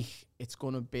looks like it's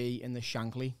going to be in the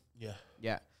Shankly. Yeah.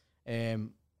 Yeah.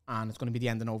 And it's going to be the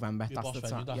end of November. Your boss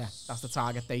venue, That's the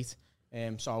target date.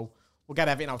 So we'll get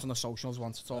everything out on the socials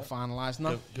once it's all finalised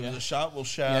now. Give us a shout. We'll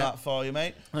share that for you,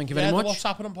 mate. Thank you very much. The What's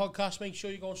Happening podcast. Make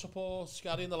sure you go and support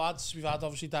Scary and the lads. We've had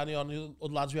obviously Danny on, the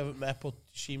other lads we haven't met, but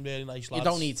seem really nice lads. You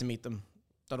don't need to meet them.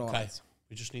 They're all Okay. right.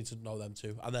 We just need to know them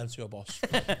too, and them to a boss.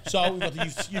 So we've got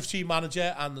the youth team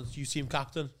manager and the youth team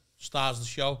captain, stars of the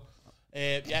show.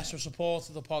 Yes, for support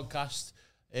of the podcast.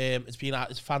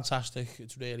 It's fantastic.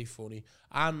 It's really funny,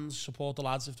 and support the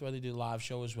lads when they do the live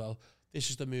show as well. This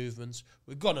is the movement.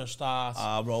 We're gonna start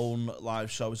Our own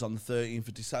live show is on the 13th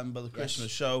of December, the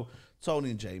Christmas show.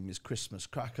 Tony and Jamie's Christmas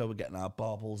cracker. We're getting our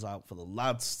baubles out for the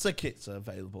lads. Tickets are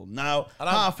available now. And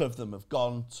half of them have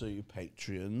gone to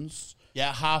Patreons.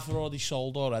 Yeah, half are already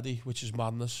sold already, which is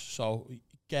madness. So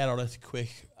get on it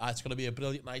quick. It's going to be a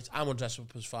brilliant night. I'm going to dress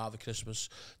up as Father Christmas.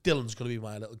 Dylan's going to be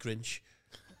my little Grinch.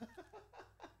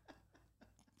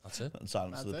 That's it. And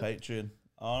silence to the Patreon.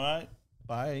 All right.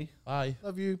 Bye. Bye.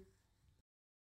 Love you.